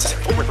 No purchase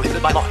necessary. Void where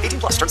prohibited by law. 18+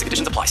 terms and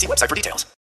conditions apply. See website for details.